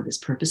where a lot of this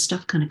purpose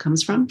stuff kind of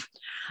comes from.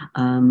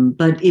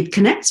 But it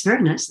connects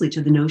very nicely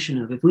to the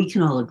notion of if we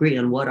can all agree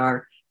on what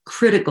are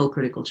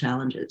critical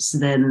challenges,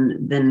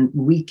 then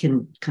we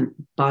can kind of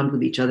bond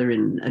with each other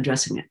in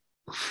addressing it.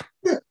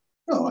 Yeah,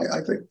 no,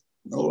 I think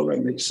all of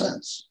that makes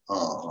sense.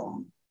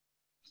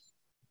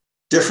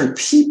 Different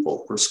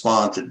people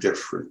respond to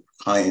different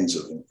kinds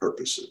of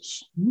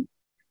purposes. Mm-hmm.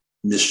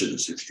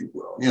 Missions, if you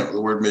will.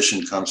 The word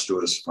mission comes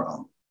to us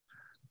from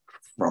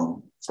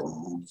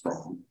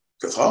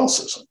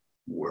Catholicism,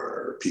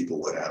 where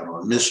people went out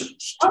on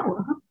missions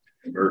to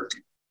convert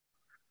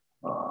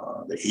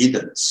the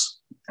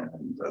heathens,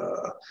 and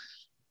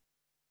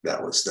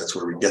that's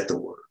where we get the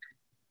word.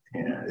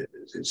 And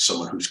it's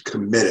someone who's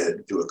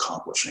committed to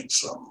accomplishing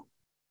some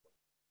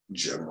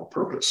general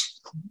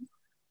purpose,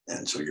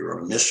 and so you're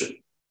on a mission,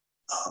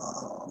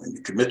 and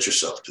you commit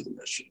yourself to the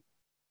mission.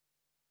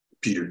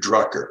 Peter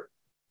Drucker,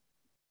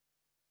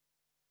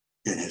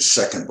 in his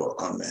second book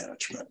on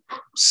management,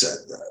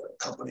 said that a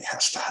company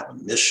has to have a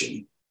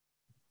mission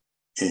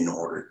in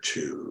order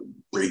to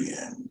bring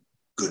in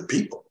good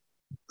people,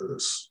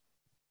 because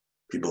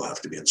people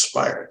have to be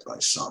inspired by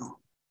some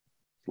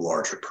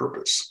larger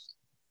purpose.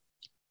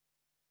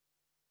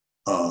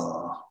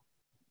 I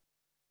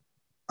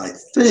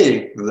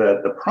think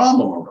that the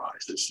problem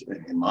arises,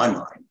 in my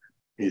mind,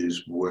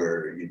 is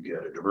where you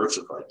get a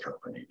diversified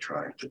company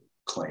trying to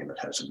claim it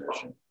has a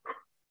mission,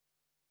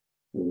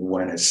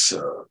 when it's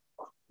a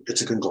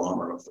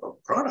conglomerate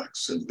of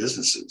products and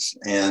businesses.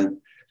 And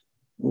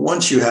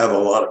once you have a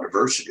lot of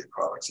diversity of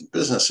products and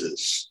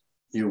businesses,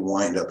 you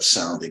wind up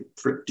sounding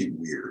pretty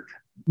weird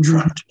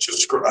trying to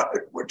describe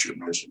what your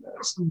mission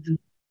is. Mm-hmm.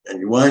 And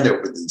you wind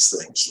up with these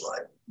things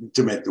like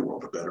to make the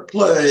world a better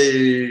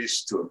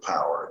place, to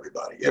empower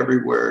everybody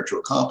everywhere, to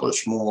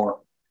accomplish more.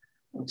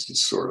 It's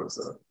just sort of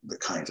the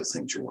kinds of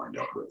things you wind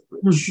up with,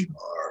 which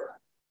are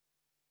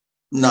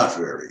not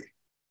very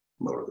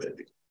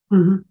motivating.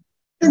 Mm-hmm.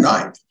 They're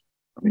nice.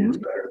 I mean, it's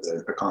better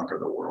than to conquer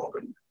the world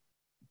and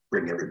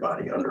bring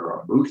everybody under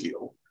our boot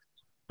heel.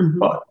 Mm-hmm.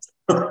 But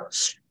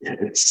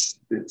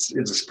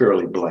it's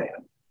fairly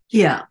bland.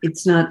 Yeah,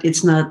 it's not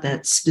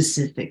that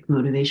specific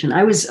motivation.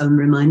 I was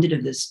reminded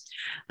of this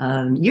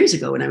years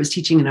ago when I was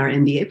teaching in our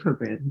MBA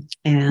program,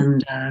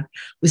 and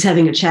was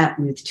having a chat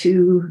with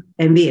two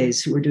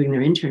MBAs who were doing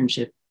their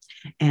internship,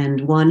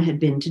 and one had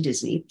been to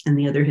Disney and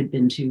the other had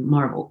been to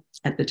Marvel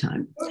at the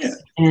time. Oh, yeah.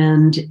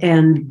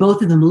 And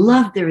both of them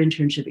loved their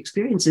internship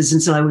experiences.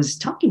 And so I was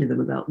talking to them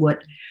about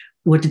what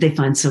what did they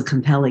find so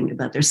compelling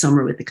about their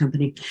summer with the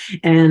company?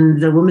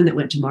 And the woman that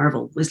went to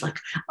Marvel was like,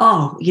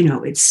 oh,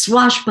 it's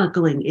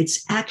swashbuckling,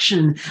 it's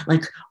action.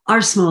 Like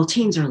our small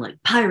teams are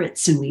like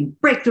pirates and we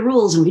break the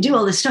rules and we do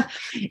all this stuff.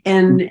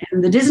 And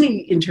the Disney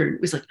intern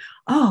was like,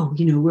 oh,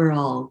 we're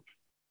all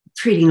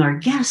treating our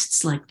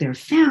guests like their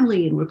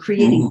family and we're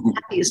creating the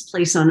happiest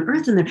place on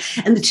earth. And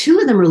the two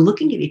of them are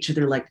looking at each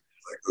other like,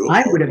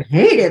 I would have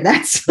hated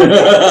that.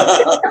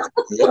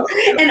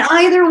 And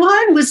either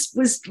one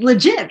was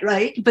legit,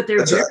 right? But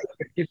they're very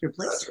different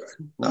places. That's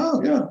right.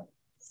 Oh, yeah.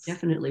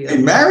 Definitely.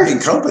 And marrying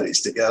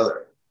companies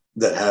together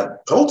that have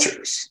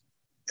cultures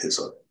is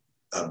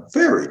a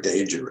very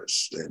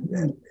dangerous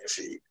and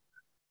iffy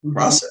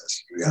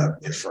process. You have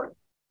different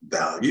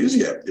values,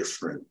 you have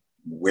different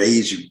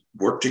ways you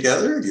work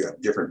together, you have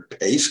different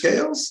pay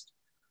scales.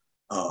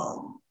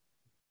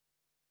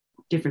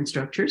 Different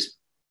structures.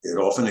 It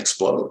often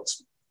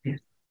explodes.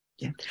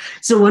 Yeah.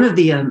 So one of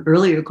the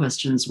earlier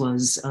questions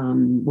was,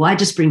 why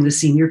just bring the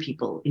senior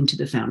people into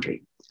the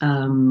foundry?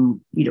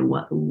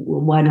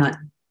 Why not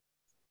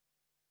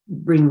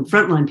bring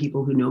frontline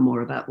people who know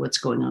more about what's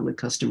going on with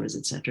customers,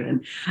 et cetera?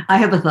 And I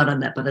have a thought on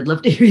that, but I'd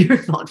love to hear your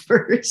thought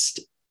first.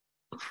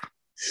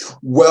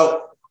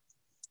 Well,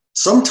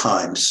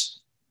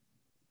 sometimes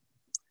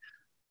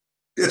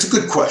it's a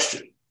good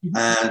question.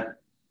 And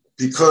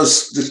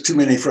because there's too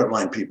many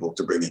frontline people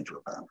to bring into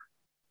a foundry,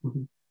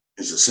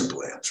 is a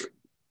simple answer.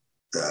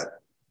 That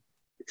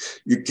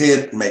you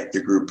can't make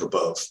the group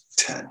above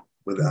 10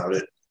 without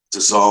it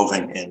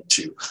dissolving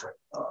into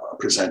a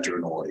presenter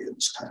and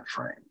audience kind of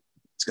frame.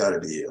 It's got to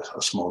be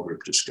a small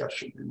group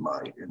discussion in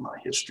my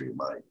history,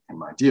 in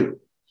my view.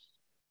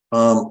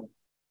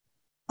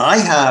 I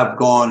have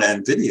gone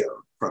and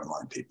videoed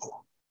frontline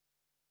people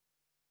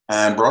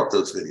and brought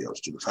those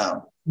videos to the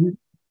founder.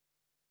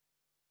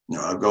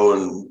 I go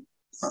and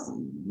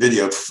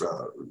video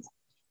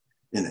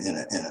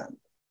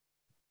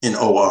in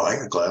OI,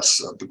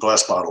 the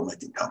glass bottle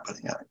making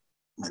company.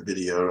 I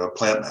videoed a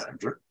plant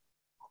manager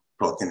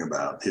talking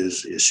about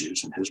his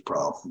issues and his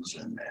problems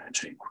in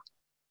managing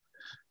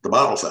the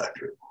bottle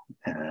factory.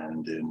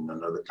 And in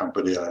another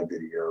company, I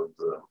videoed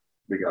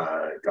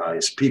the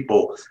guy's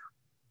people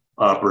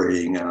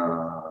operating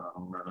a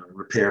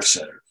repair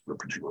center for a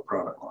particular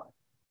product line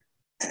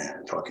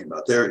and talking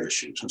about their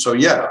issues. And so,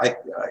 yeah,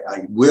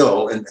 I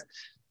will. And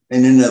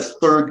in the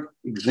third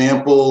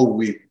example,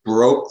 we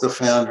broke the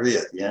foundry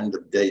at the end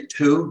of day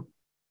 2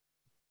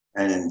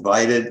 and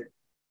invited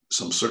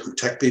some certain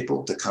tech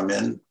people to come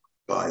in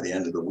by the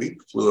end of the week,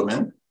 flew them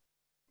in,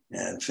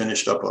 and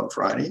finished up on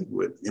Friday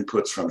with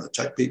inputs from the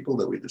tech people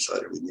that we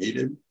decided we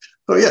needed.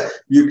 So yeah,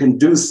 you can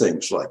do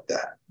things like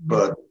that,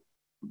 but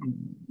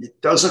it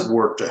doesn't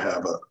work to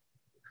have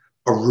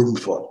a room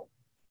full.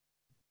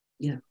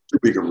 Yeah. Too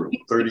big a room,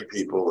 30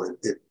 people,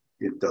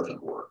 it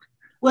doesn't work.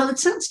 Well, it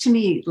sounds to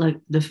me like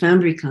the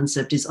foundry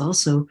concept is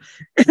also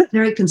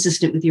very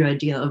consistent with your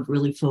idea of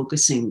really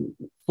focusing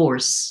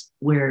force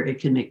where it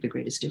can make the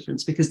greatest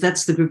difference, because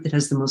that's the group that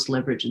has the most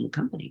leverage in the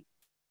company.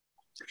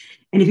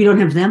 And if you don't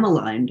have them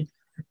aligned,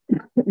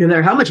 no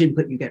matter how much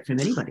input you get from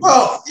anybody.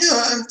 Well,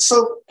 yeah, and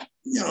so,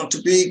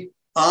 to be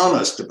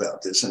honest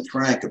about this and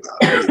frank about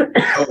it,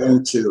 you go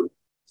into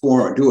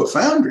and do a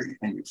foundry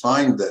and you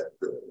find that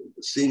the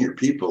senior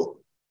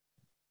people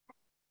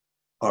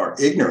are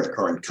ignorant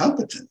or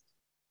incompetent.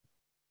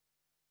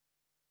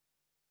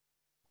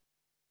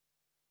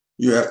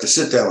 You have to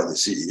sit down with the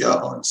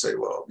CEO and say,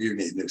 well, you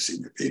need new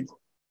senior people.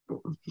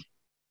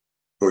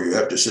 Or you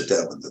have to sit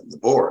down with the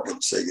board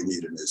and say, you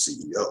need a new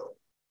CEO.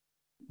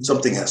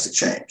 Something has to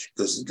change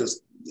because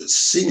the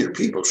senior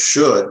people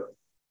should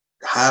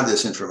have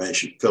this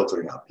information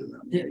filtering up to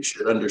them. They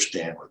should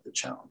understand what the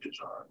challenges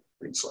are,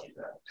 things like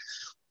that.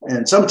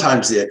 And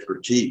sometimes the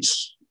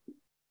expertise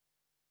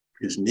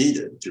is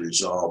needed to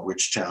resolve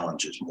which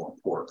challenge is more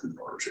important,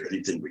 or is there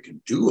anything we can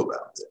do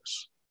about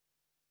this?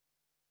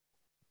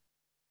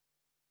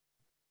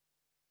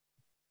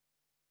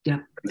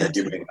 Yeah. Then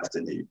you may have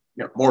to need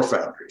more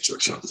foundries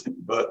or something.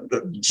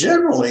 But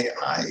generally,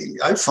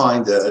 I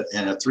find that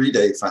in a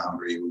 3-day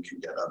foundry, we can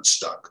get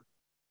unstuck.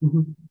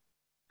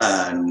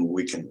 And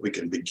we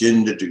can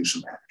begin to do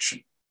some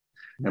action.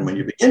 And when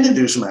you begin to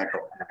do some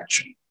actual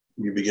action,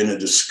 you begin to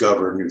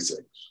discover new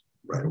things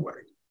right away.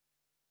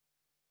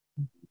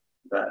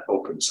 That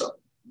opens up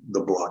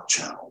the block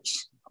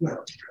channels.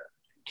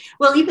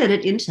 Well, even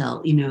at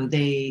Intel,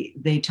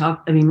 they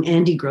talked,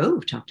 Andy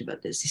Grove talked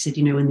about this. He said,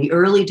 in the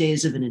early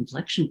days of an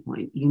inflection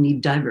point, you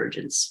need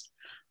divergence.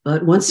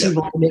 But once you've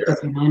all made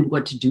up your mind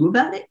what to do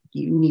about it,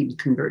 you need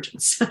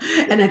convergence.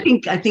 And I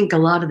think a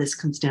lot of this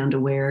comes down to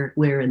where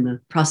in the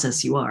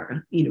process you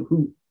are,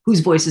 whose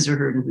voices are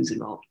heard and who's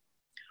involved.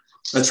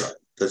 That's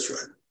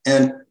right.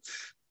 And,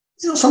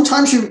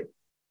 sometimes you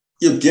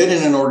get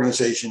in an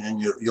organization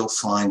and you'll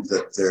find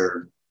that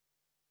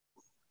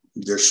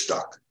they're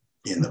stuck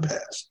in the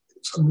past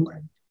in some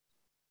way.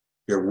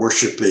 They're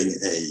worshiping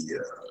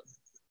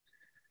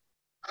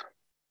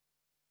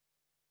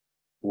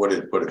what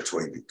did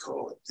Twain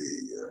call it?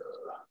 The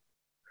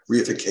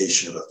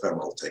reification of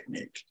ephemeral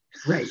technique.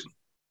 Right,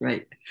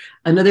 right.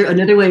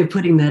 Another way of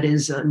putting that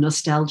is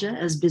nostalgia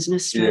as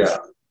business strategy. Yeah.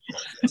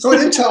 So at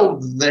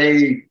Intel,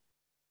 they,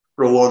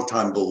 for a long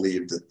time,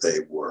 believed that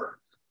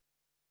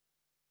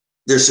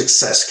their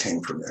success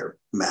came from their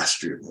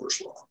mastery of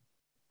Moore's Law.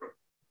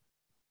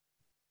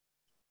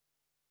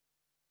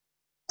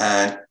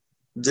 And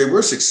they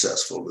were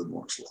successful with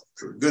Moore's Law.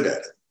 They were good at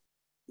it.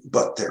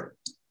 But their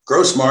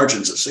gross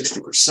margins of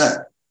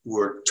 60%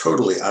 were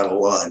totally out of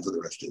line for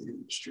the rest of the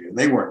industry. And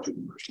they weren't due to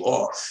Moore's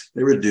Law.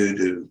 They were due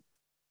to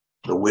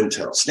the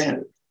Wintel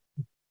standard.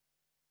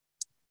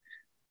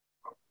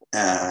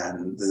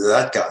 And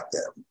that got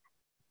them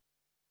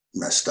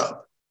messed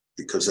up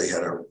because they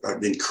had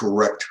an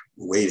incorrect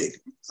weighting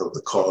of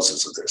the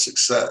causes of their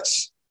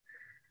success.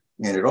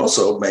 And it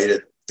also made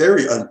it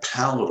very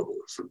unpalatable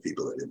for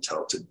people at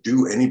Intel to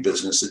do any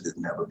business that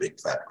didn't have a big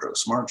fat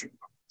gross margin.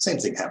 Same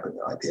thing happened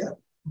at IBM.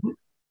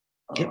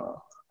 Mm-hmm.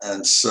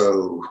 And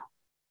so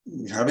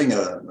having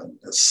a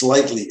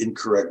slightly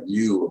incorrect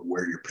view of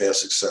where your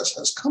past success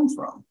has come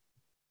from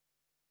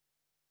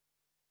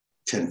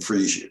can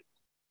freeze you.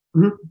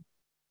 Mm-hmm.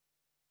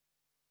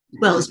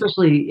 Well,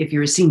 especially if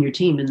you're a senior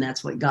team and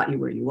that's what got you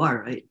where you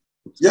are, right?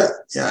 Yeah,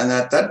 and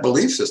that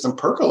belief system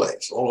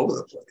percolates all over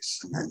the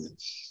place.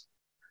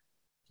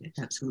 It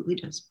absolutely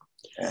does.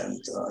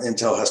 And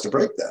Intel has to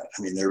break that.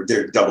 I mean,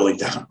 they're doubling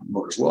down on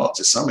Moore's Law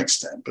to some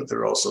extent, but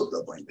they're also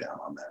doubling down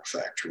on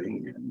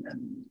manufacturing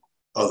and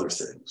other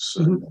things,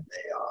 mm-hmm. and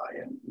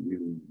AI and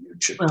new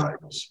chip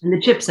types. And the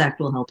CHIPS Act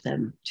will help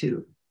them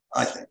too,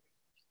 I think.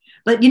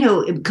 But,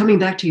 coming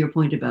back to your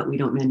point about we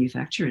don't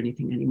manufacture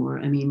anything anymore.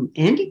 I mean,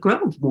 Andy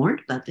Grove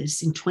warned about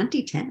this in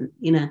 2010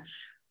 in a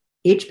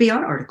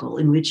HBR article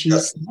in which he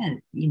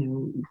said,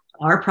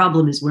 our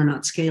problem is we're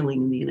not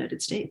scaling in the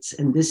United States,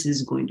 and this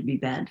is going to be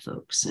bad,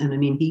 folks. And I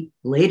mean, he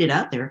laid it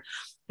out there.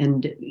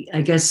 And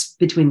I guess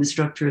between the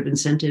structure of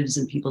incentives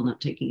and people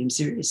not taking him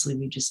seriously,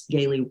 we just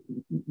gaily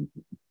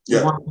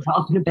walked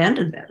off and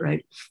abandoned that,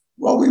 right?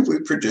 Well, we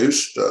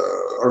produced,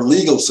 our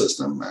legal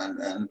system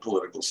and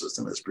political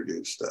system has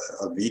produced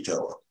a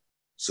veto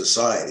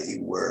society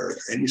where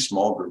any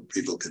small group of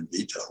people can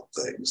veto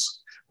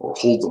things or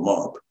hold them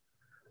up.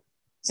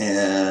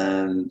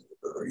 And,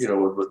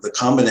 with the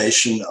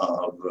combination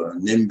of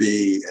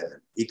NIMBY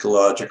and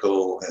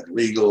ecological and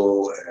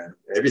legal and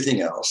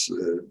everything else,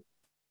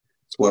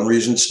 it's one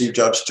reason Steve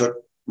Jobs took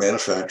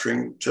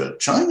manufacturing to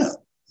China.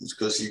 It's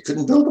because you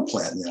couldn't build a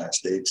plant in the United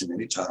States in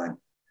any time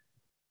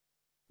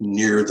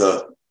near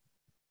the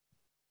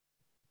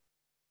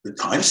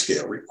time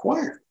scale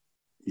required.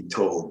 He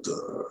told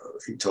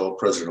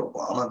President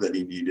Obama that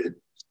he needed,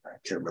 I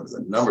can't remember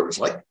the number, it was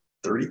like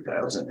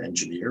 30,000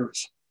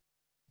 engineers.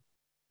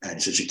 And he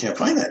says, you can't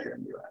find that here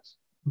in the US.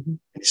 Mm-hmm. And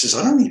he says,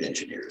 I don't need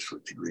engineers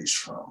with degrees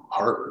from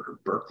Harvard or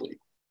Berkeley.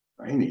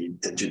 I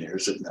need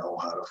engineers that know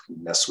how to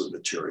mess with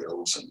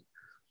materials and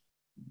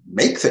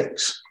make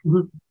things.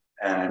 Mm-hmm.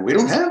 And we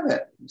don't have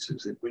that. He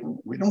says,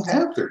 we don't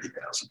have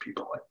 30,000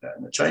 people like that.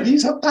 And the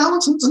Chinese have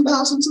thousands and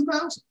thousands and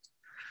thousands.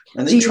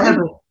 And they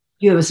do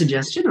you have a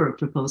suggestion or a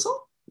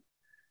proposal?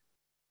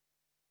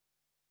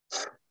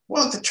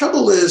 Well, the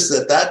trouble is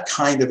that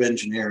kind of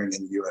engineering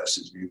in the US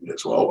is viewed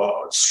as,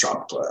 well, it's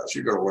shop class.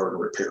 You're going to learn to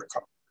repair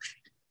cars.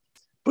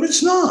 But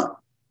it's not.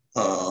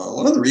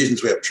 One of the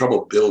reasons we have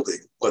trouble building,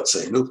 let's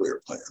say,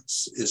 nuclear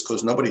plants is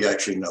because nobody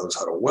actually knows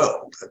how to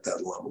weld at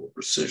that level of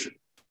precision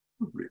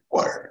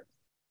required.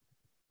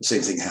 The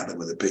same thing happened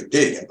with a big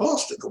dig in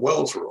Boston. The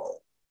welds were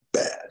all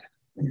bad.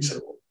 And you say,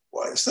 well,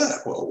 why is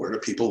that? Well, where do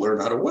people learn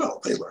how to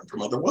weld? They learn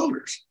from other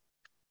welders,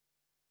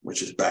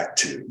 which is back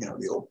to,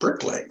 the old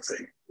bricklaying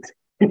thing.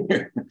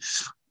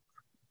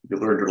 You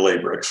learn to lay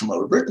bricks from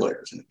other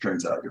bricklayers, and it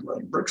turns out you're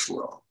laying bricks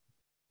wrong,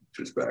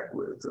 which is back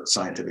with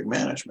scientific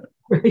management.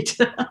 Right.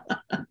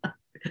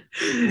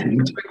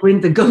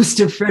 When the ghost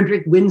of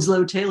Frederick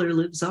Winslow Taylor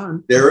lives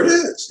on. There it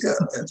is, yeah.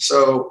 And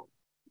so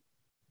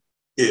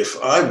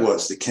if I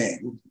was the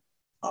king,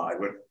 I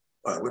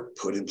would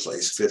put in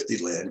place 50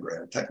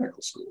 land-grant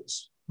technical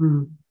schools.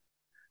 Mm-hmm.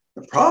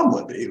 The problem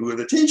would be, who are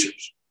the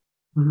teachers?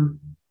 Mm-hmm.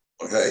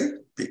 Okay,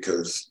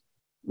 because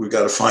we've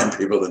got to find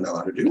people that know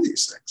how to do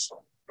these things.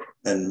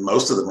 And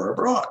most of them are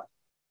abroad.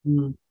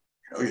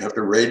 Mm-hmm. You have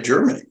to raid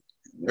Germany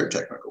in their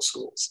technical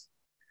schools.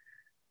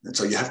 And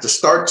so you have to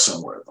start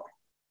somewhere, though.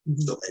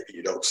 Mm-hmm. So maybe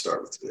you don't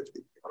start with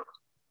 50.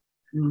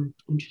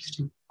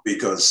 Interesting.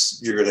 Because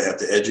you're going to have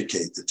to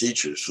educate the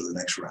teachers for the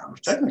next round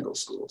of technical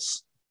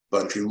schools.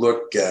 But if you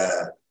look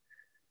at,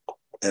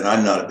 and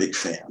I'm not a big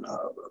fan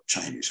of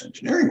Chinese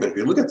engineering, but if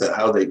you look at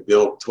how they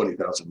built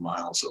 20,000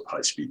 miles of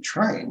high-speed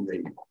train,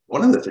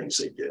 one of the things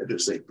they did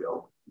is they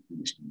built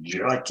these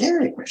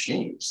gigantic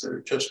machines that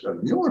are just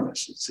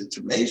enormous. It's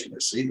amazing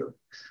to see them.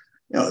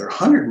 They're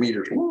 100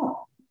 meters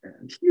long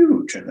and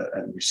huge,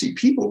 and you see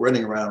people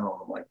running around on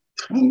them like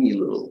tiny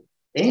little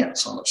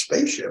ants on a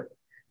spaceship.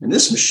 And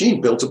this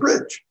machine builds a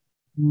bridge.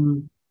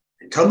 Mm.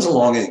 It comes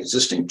along an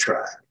existing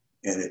track,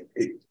 and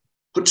it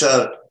puts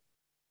out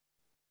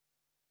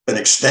an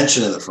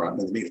extension in the front.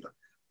 And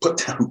put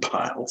down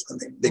piles,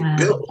 and they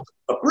build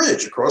a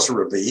bridge across a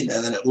ravine,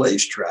 and then it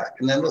lays track,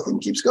 and then the thing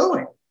keeps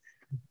going.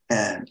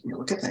 And you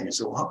look at things and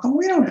say, well, how come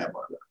we don't have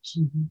one of those?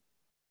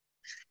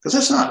 Because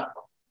that's not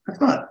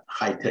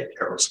high-tech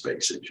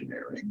aerospace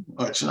engineering.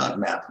 It's not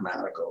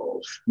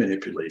mathematical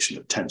manipulation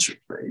of tensor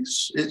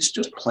space. It's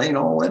just plain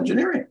old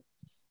engineering.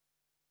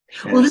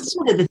 Well, this is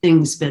one of the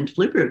things Ben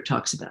Fluker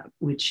talks about,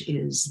 which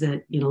is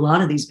that in a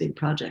lot of these big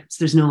projects,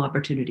 there's no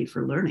opportunity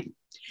for learning.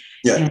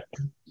 Yeah.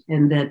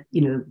 And that,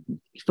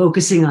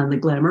 focusing on the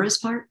glamorous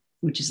part,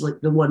 which is like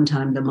the one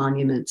time, the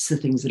monuments, the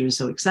things that are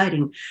so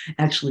exciting,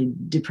 actually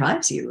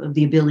deprives you of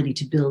the ability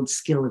to build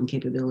skill and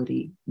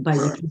capability by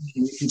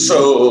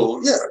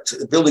So,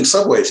 building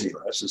subways in the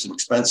US is an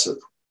expensive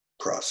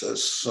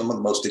process. Some of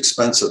the most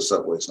expensive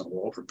subways in the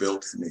world are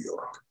built in New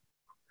York.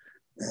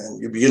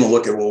 And you begin to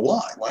look at, well,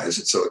 why? Why is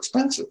it so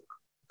expensive?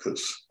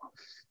 Because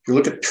if you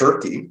look at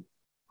Turkey,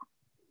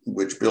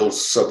 which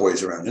builds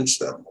subways around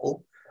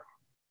Istanbul,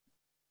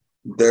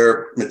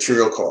 their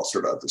material costs are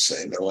about the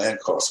same. Their land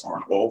costs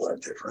aren't all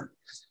that different,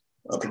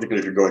 particularly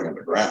if you're going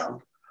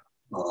underground.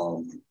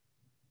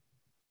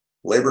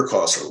 Labor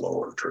costs are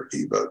lower in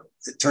Turkey, but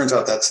it turns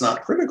out that's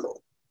not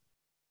critical.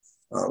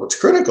 What's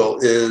critical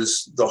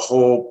is the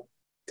whole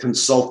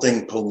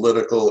consulting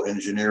political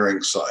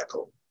engineering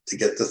cycle to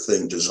get the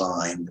thing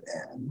designed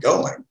and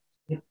going.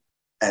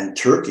 And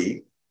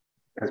Turkey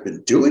has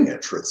been doing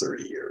it for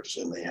 30 years,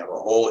 and they have a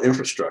whole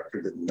infrastructure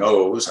that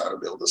knows how to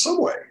build a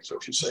subway. So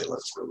if you say,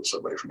 let's build a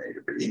subway from A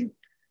to B,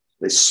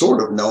 they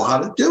sort of know how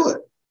to do it.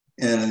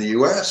 And in the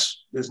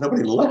US, there's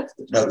nobody left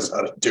that knows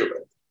how to do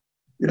it.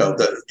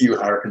 You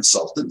hire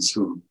consultants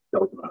who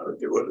don't know how to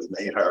do it, and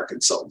they hire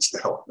consultants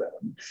to help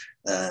them.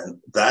 And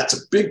that's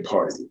a big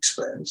part of the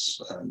expense,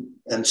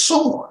 and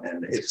so on.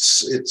 And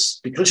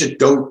it's because you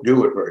don't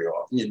do it very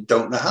often, you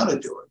don't know how to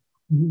do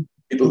it. Mm-hmm.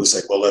 People who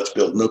say, well, let's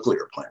build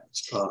nuclear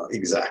plants.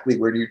 Exactly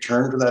where do you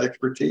turn for that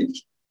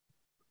expertise?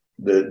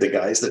 The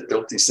guys that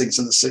built these things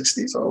in the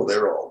 60s,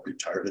 they're all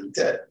retired and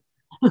dead.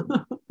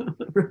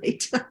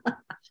 Right.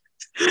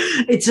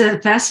 It's a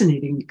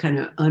fascinating kind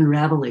of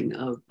unraveling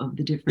of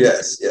the different.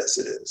 Yes,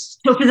 it is.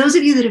 So for those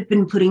of you that have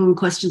been putting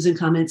questions and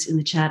comments in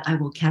the chat, I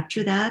will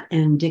capture that,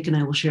 and Dick and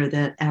I will share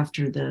that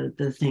after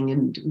the thing,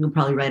 and we'll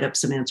probably write up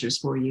some answers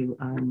for you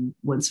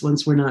once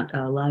we're not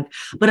live.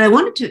 But I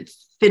wanted to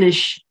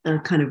finish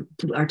kind of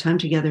our time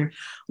together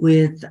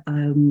with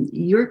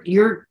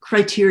your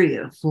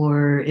criteria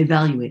for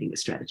evaluating a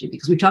strategy,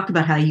 because we talked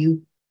about how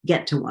you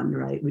get to one,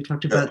 right? We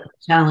talked about the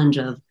challenge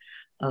of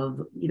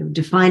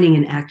defining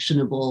an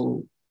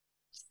actionable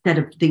set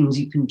of things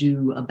you can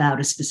do about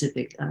a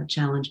specific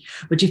challenge.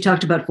 But you've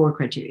talked about 4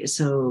 criteria.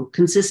 So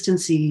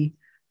consistency,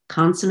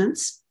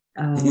 consonance,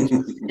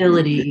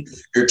 ability.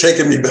 You're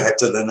taking me back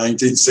to the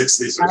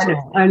 1960s.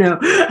 I know.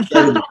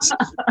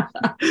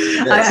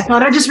 I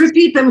thought I'd just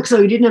repeat them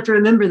so you didn't have to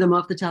remember them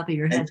off the top of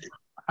your head.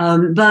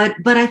 But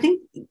I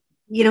think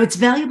it's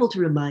valuable to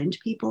remind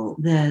people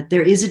that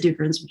there is a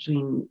difference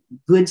between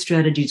good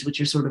strategies, which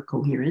are sort of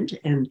coherent,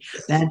 and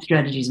bad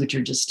strategies, which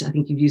are just, I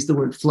think you've used the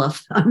word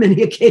fluff on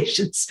many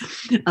occasions.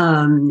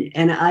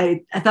 And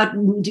I thought,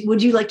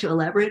 would you like to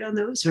elaborate on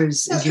those? Or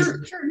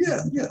sure.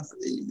 Yeah.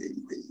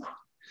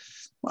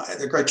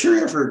 The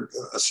criteria for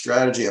a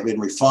strategy have been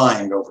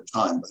refined over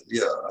time. But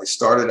I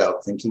started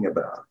out thinking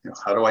about,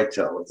 how do I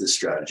tell if this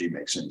strategy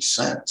makes any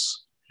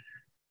sense?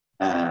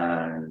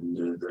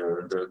 And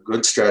the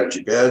good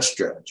strategy, bad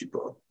strategy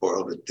book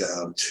boiled it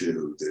down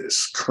to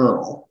this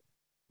kernel,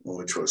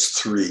 which was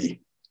three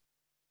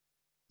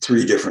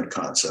different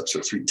concepts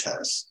or 3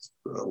 tests.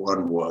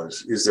 One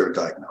was, is there a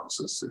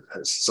diagnosis?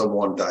 Has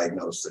someone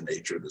diagnosed the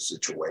nature of the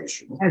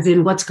situation? As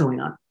in, what's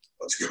going on?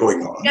 What's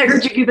going on? I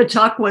heard you give a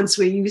talk once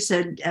where you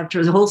said,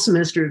 after the whole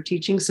semester of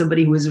teaching,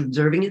 somebody who was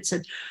observing it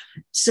said,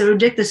 so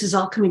Dick, this is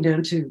all coming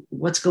down to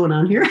what's going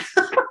on here?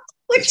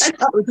 Which I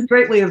thought was a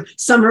great way of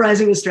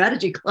summarizing a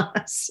strategy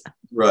class.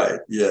 Right.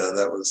 Yeah,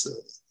 that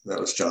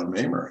was John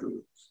Mamer,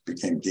 who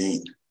became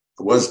dean,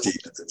 who was dean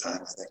at the time,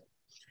 I think.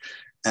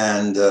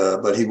 And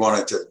but he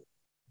wanted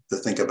to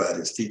think about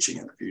his teaching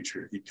in the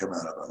future. He'd come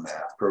out of a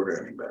math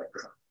programming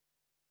background.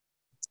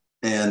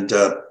 And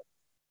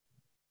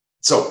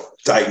so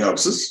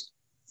diagnosis,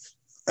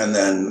 and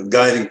then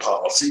guiding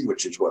policy,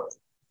 which is what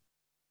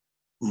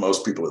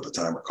most people at the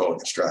time are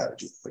calling a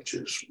strategy, which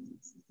is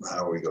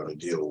how are we going to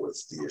deal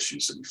with the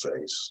issues that we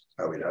face?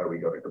 How are we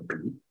going to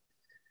compete?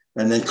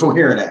 And then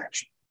coherent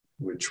action,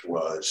 which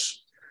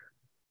was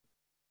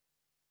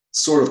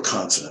sort of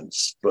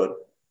consonants, but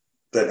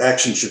that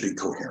action should be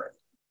coherent,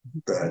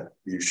 that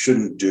you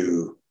shouldn't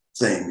do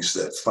things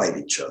that fight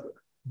each other.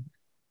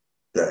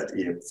 That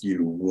if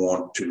you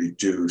want to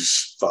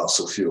reduce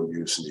fossil fuel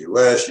use in the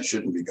US, you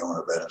shouldn't be going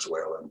to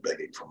Venezuela and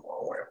begging for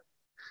more oil.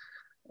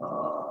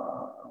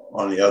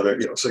 On the other,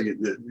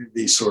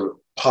 these sort of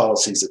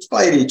policies that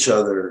fight each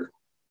other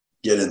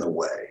get in the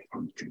way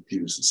and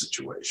confuse the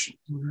situation.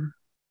 Mm-hmm.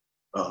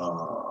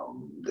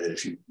 That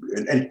if you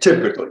and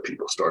typically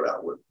people start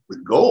out with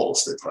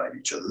goals that fight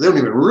each other. They don't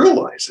even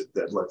realize it.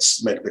 That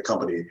let's make the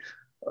company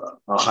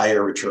a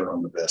higher return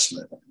on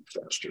investment and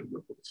faster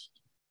growth.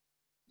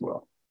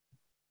 Well,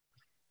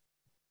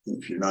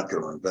 if you're not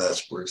going to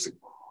invest,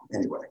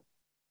 anyway,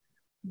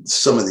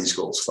 some of these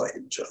goals fight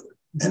each other,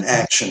 and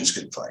actions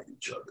can fight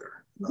each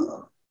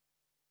other.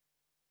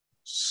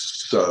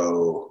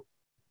 So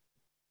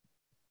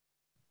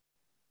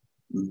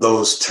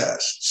those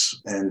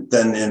tests, and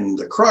then in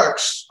the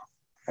Crux,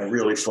 I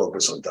really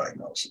focus on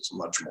diagnosis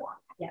much more.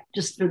 Yeah,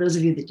 just for those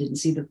of you that didn't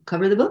see the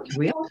cover of the book, here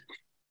we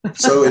are.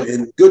 So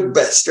in good,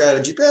 best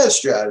strategy, bad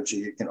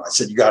strategy, I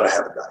said you got to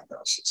have a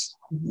diagnosis.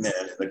 And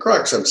in the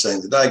Crux, I'm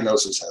saying the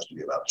diagnosis has to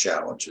be about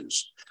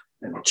challenges,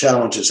 and the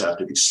challenges have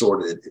to be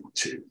sorted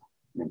into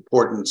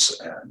importance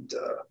and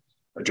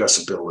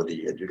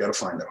addressability, and you got to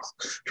find out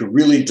to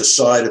really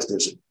decide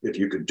if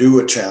you could do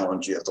a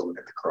challenge. You have to look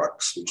at the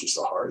Crux, which is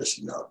the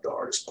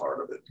hardest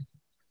part of it,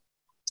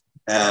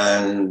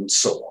 and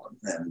so on.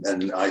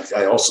 And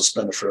I also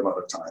spend a fair amount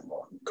of time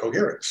on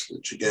coherence,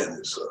 which again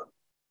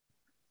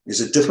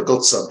is a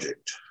difficult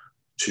subject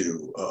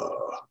to.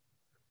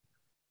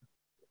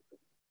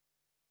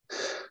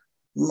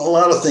 A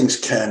lot of things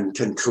can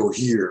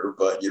cohere,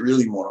 but you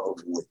really want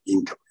to avoid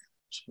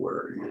incoherence,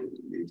 where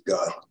you've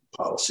got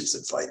policies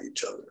that fight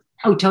each other.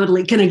 Oh,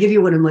 totally. Can I give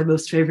you one of my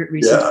most favorite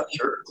research? Yeah,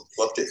 sure.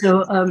 Love to.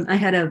 So I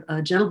had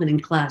a gentleman in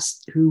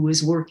class who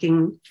was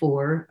working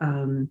for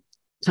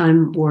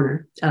Time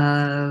Warner,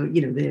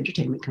 the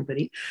entertainment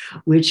company,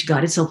 which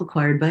got itself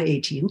acquired by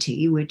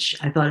AT&T, which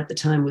I thought at the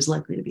time was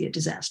likely to be a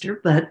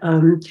disaster. But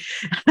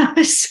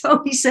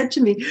so he said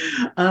to me,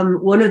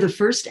 one of the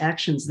first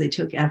actions they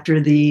took after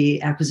the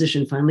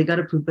acquisition finally got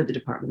approved by the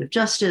Department of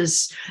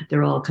Justice,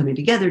 they're all coming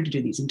together to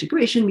do these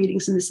integration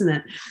meetings and this and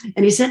that.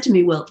 And he said to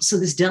me, well, so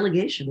this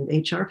delegation of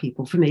HR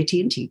people from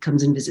AT&T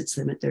comes and visits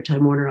them at their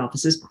Time Warner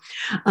offices.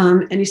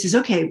 And he says,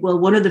 okay, well,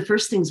 one of the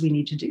first things we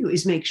need to do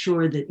is make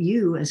sure that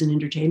you as an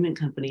entertainment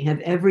company have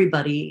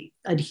everybody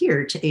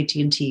adhere to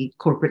AT&T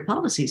corporate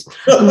policies,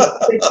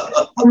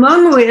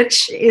 among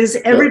which is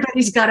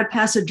everybody's got to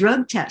pass a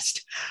drug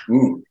test.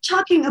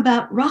 Talking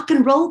about rock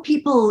and roll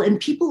people and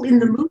people in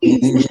the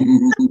movies.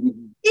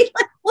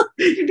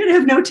 You're going to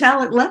have no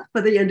talent left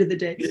by the end of the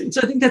day.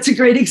 So I think that's a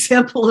great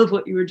example of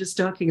what you were just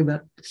talking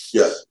about.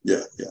 Yeah.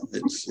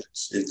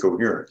 It's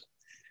incoherent.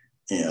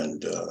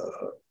 And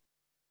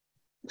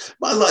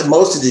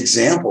most of the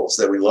examples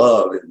that we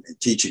love in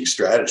teaching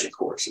strategy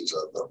courses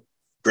of the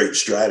great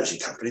strategy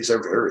companies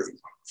are very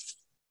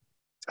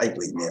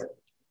tightly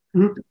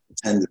knit,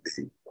 tend to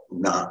be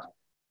not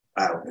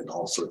out in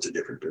all sorts of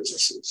different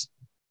businesses.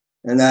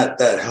 And that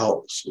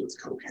helps with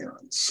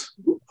coherence.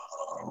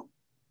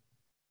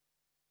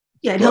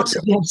 Yeah, it helps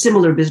if you have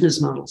similar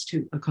business models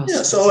too across.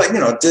 Yeah, so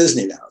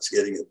Disney now is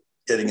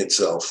getting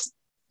itself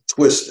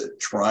twisted,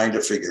 trying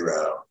to figure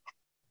out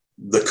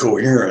the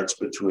coherence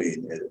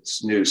between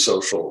its new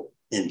social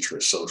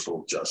interest,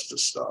 social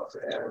justice stuff,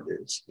 and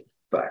its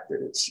fact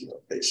that it's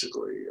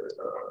basically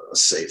a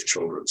safe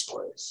children's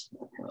place.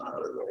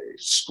 How do they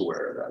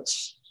square that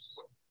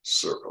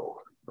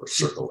circle, or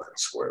circle that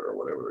square, or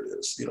whatever it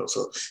is?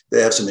 So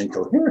they have some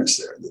incoherence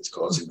there that's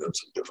causing them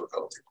some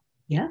difficulty.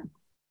 Yeah,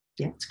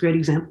 it's a great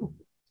example.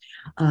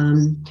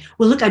 Well,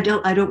 look, I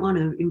don't want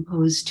to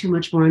impose too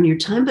much more on your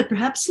time, but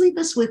perhaps leave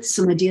us with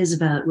some ideas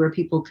about where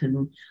people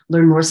can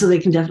learn more, so they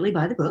can definitely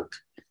buy the book.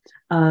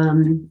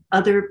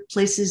 Other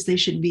places they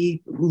should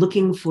be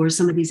looking for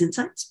some of these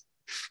insights.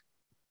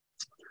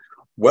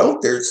 Well,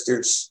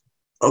 there's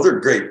other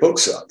great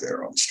books out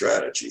there on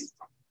strategy,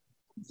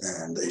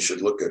 and they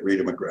should look at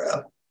Rita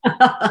McGrath.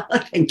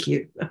 Thank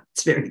you.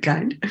 It's very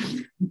kind.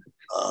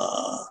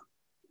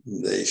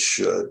 They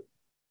should.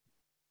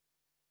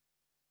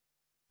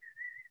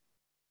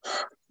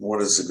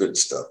 What is the good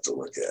stuff to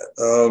look at?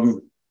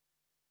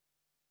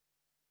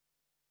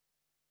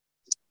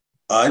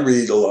 I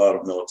read a lot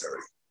of military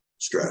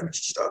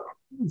strategy stuff.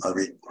 I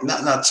read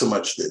not so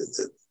much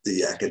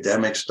the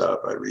academic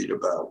stuff. I read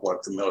about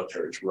what the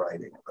military is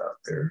writing about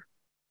their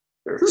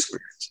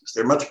experiences.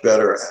 They're much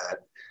better at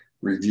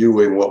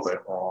reviewing what went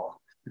wrong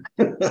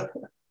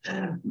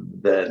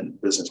than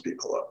business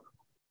people are.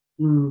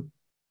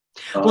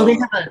 Well,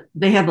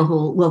 they have a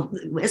whole, well,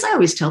 as I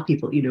always tell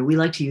people, we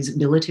like to use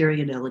military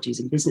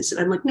analogies in business.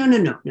 And I'm like,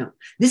 no.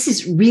 This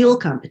is real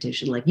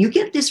competition. Like, you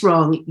get this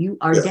wrong, you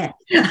are dead.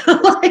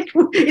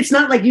 It's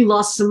not like you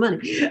lost some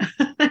money.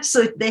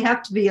 So they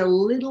have to be a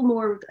little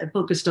more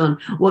focused on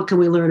what can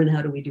we learn and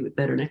how do we do it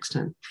better next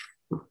time.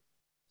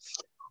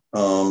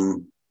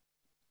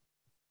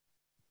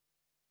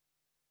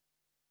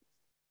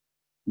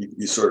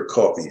 You sort of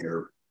caught me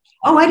here.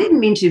 Oh, I didn't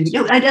mean to.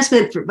 No, I just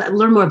meant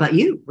learn more about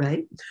you,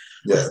 right?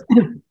 Yeah.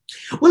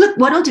 Well, look,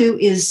 what I'll do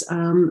is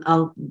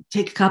I'll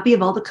take a copy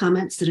of all the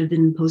comments that have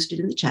been posted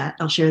in the chat.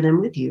 I'll share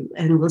them with you,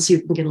 and we'll see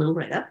if we can get a little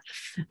write-up.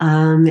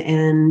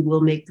 And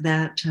we'll make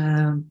that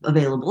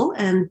available,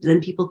 and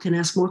then people can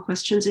ask more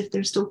questions if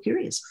they're still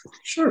curious.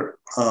 Sure.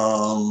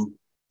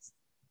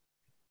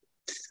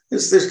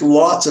 There's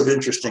lots of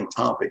interesting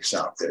topics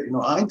out there.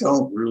 I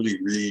don't really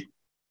read.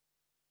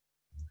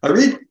 I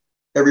read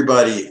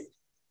everybody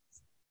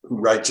who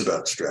writes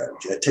about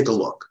strategy, I take a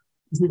look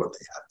at what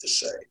they have to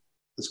say.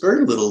 There's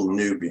very little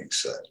new being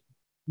said,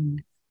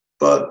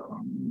 but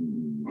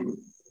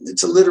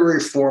it's a literary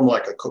form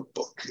like a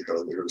cookbook. You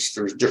know, there's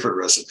different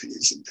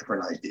recipes and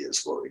different ideas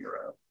floating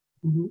around.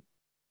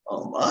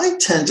 I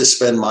tend to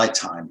spend my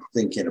time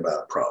thinking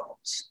about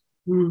problems.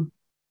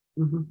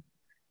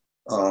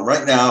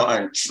 Right now,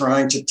 I'm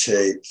trying to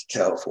take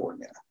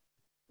California,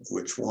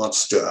 which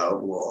wants to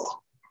outlaw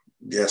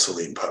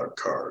gasoline-powered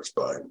cars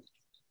by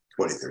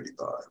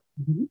 2035.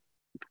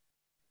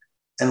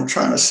 And I'm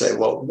trying to say,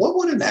 well, what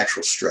would an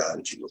actual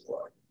strategy look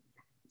like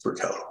for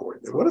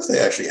California? What if they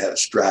actually had a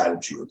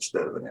strategy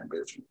instead of an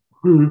ambition?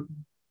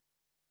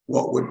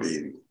 What would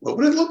it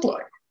look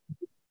like?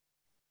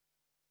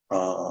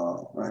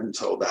 And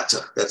so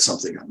that's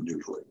something I'm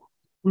doodling.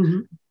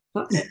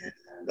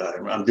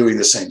 And I'm doing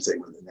the same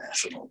thing with the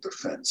national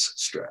defense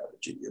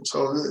strategy. And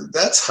so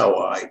that's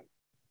how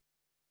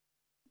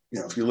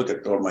if you look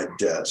at on my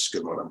desk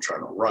and what I'm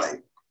trying to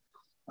write,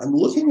 I'm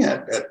looking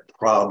at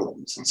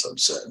problems in some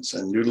sense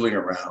and noodling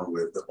around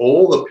with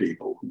all the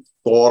people who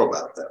thought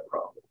about that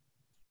problem.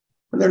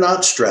 And they're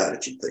not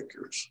strategy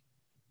thinkers.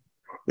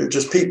 They're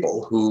just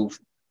people who've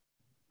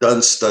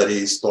done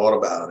studies, thought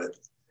about it.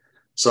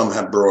 Some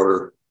have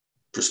broader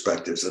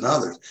perspectives than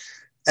others.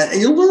 And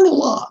you'll learn a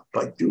lot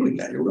by doing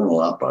that. You'll learn a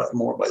lot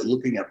more by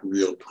looking at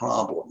real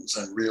problems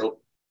and real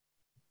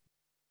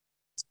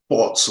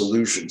thought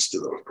solutions to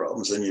those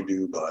problems than you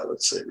do by,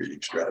 let's say,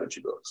 reading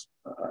strategy books.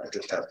 I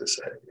just have to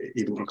say,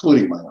 even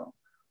including my own.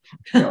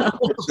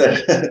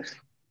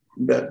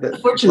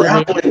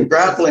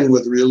 Grappling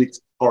with really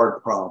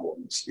hard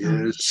problems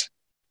is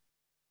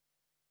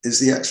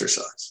the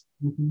exercise.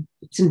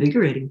 It's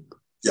invigorating.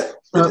 Yeah.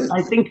 Well,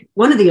 I think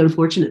one of the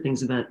unfortunate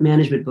things about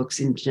management books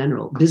in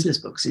general, business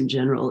books in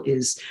general,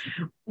 is,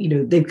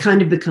 they've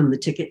kind of become the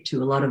ticket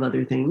to a lot of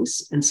other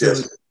things. And so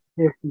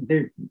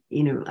they're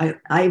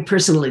I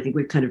personally think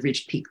we've kind of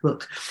reached peak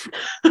book.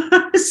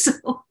 So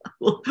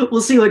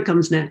we'll see what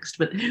comes next.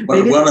 But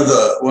one of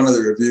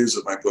the reviews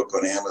of my book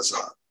on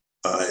Amazon,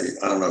 I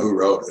don't know who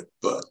wrote it,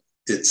 but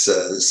it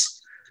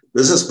says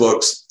business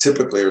books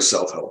typically are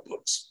self-help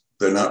books.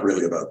 They're not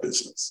really about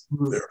business.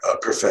 They're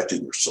about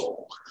perfecting your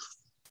soul.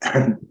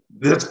 And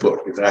this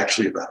book is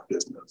actually about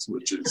business,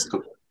 which is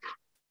cool.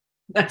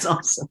 That's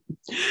awesome.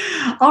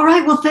 All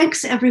right. Well,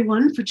 thanks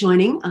everyone for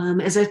joining.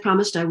 As I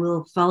promised, I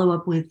will follow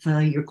up with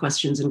your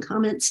questions and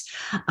comments.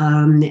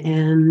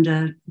 And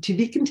to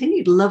be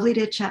continued. Lovely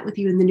to chat with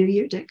you in the new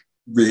year, Dick.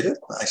 Rita,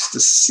 nice to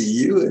see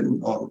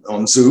you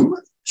on Zoom.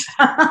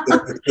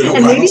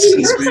 And maybe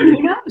in person,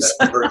 who knows?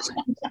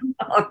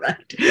 All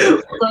right.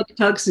 We'll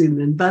talk soon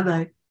then.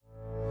 Bye-bye.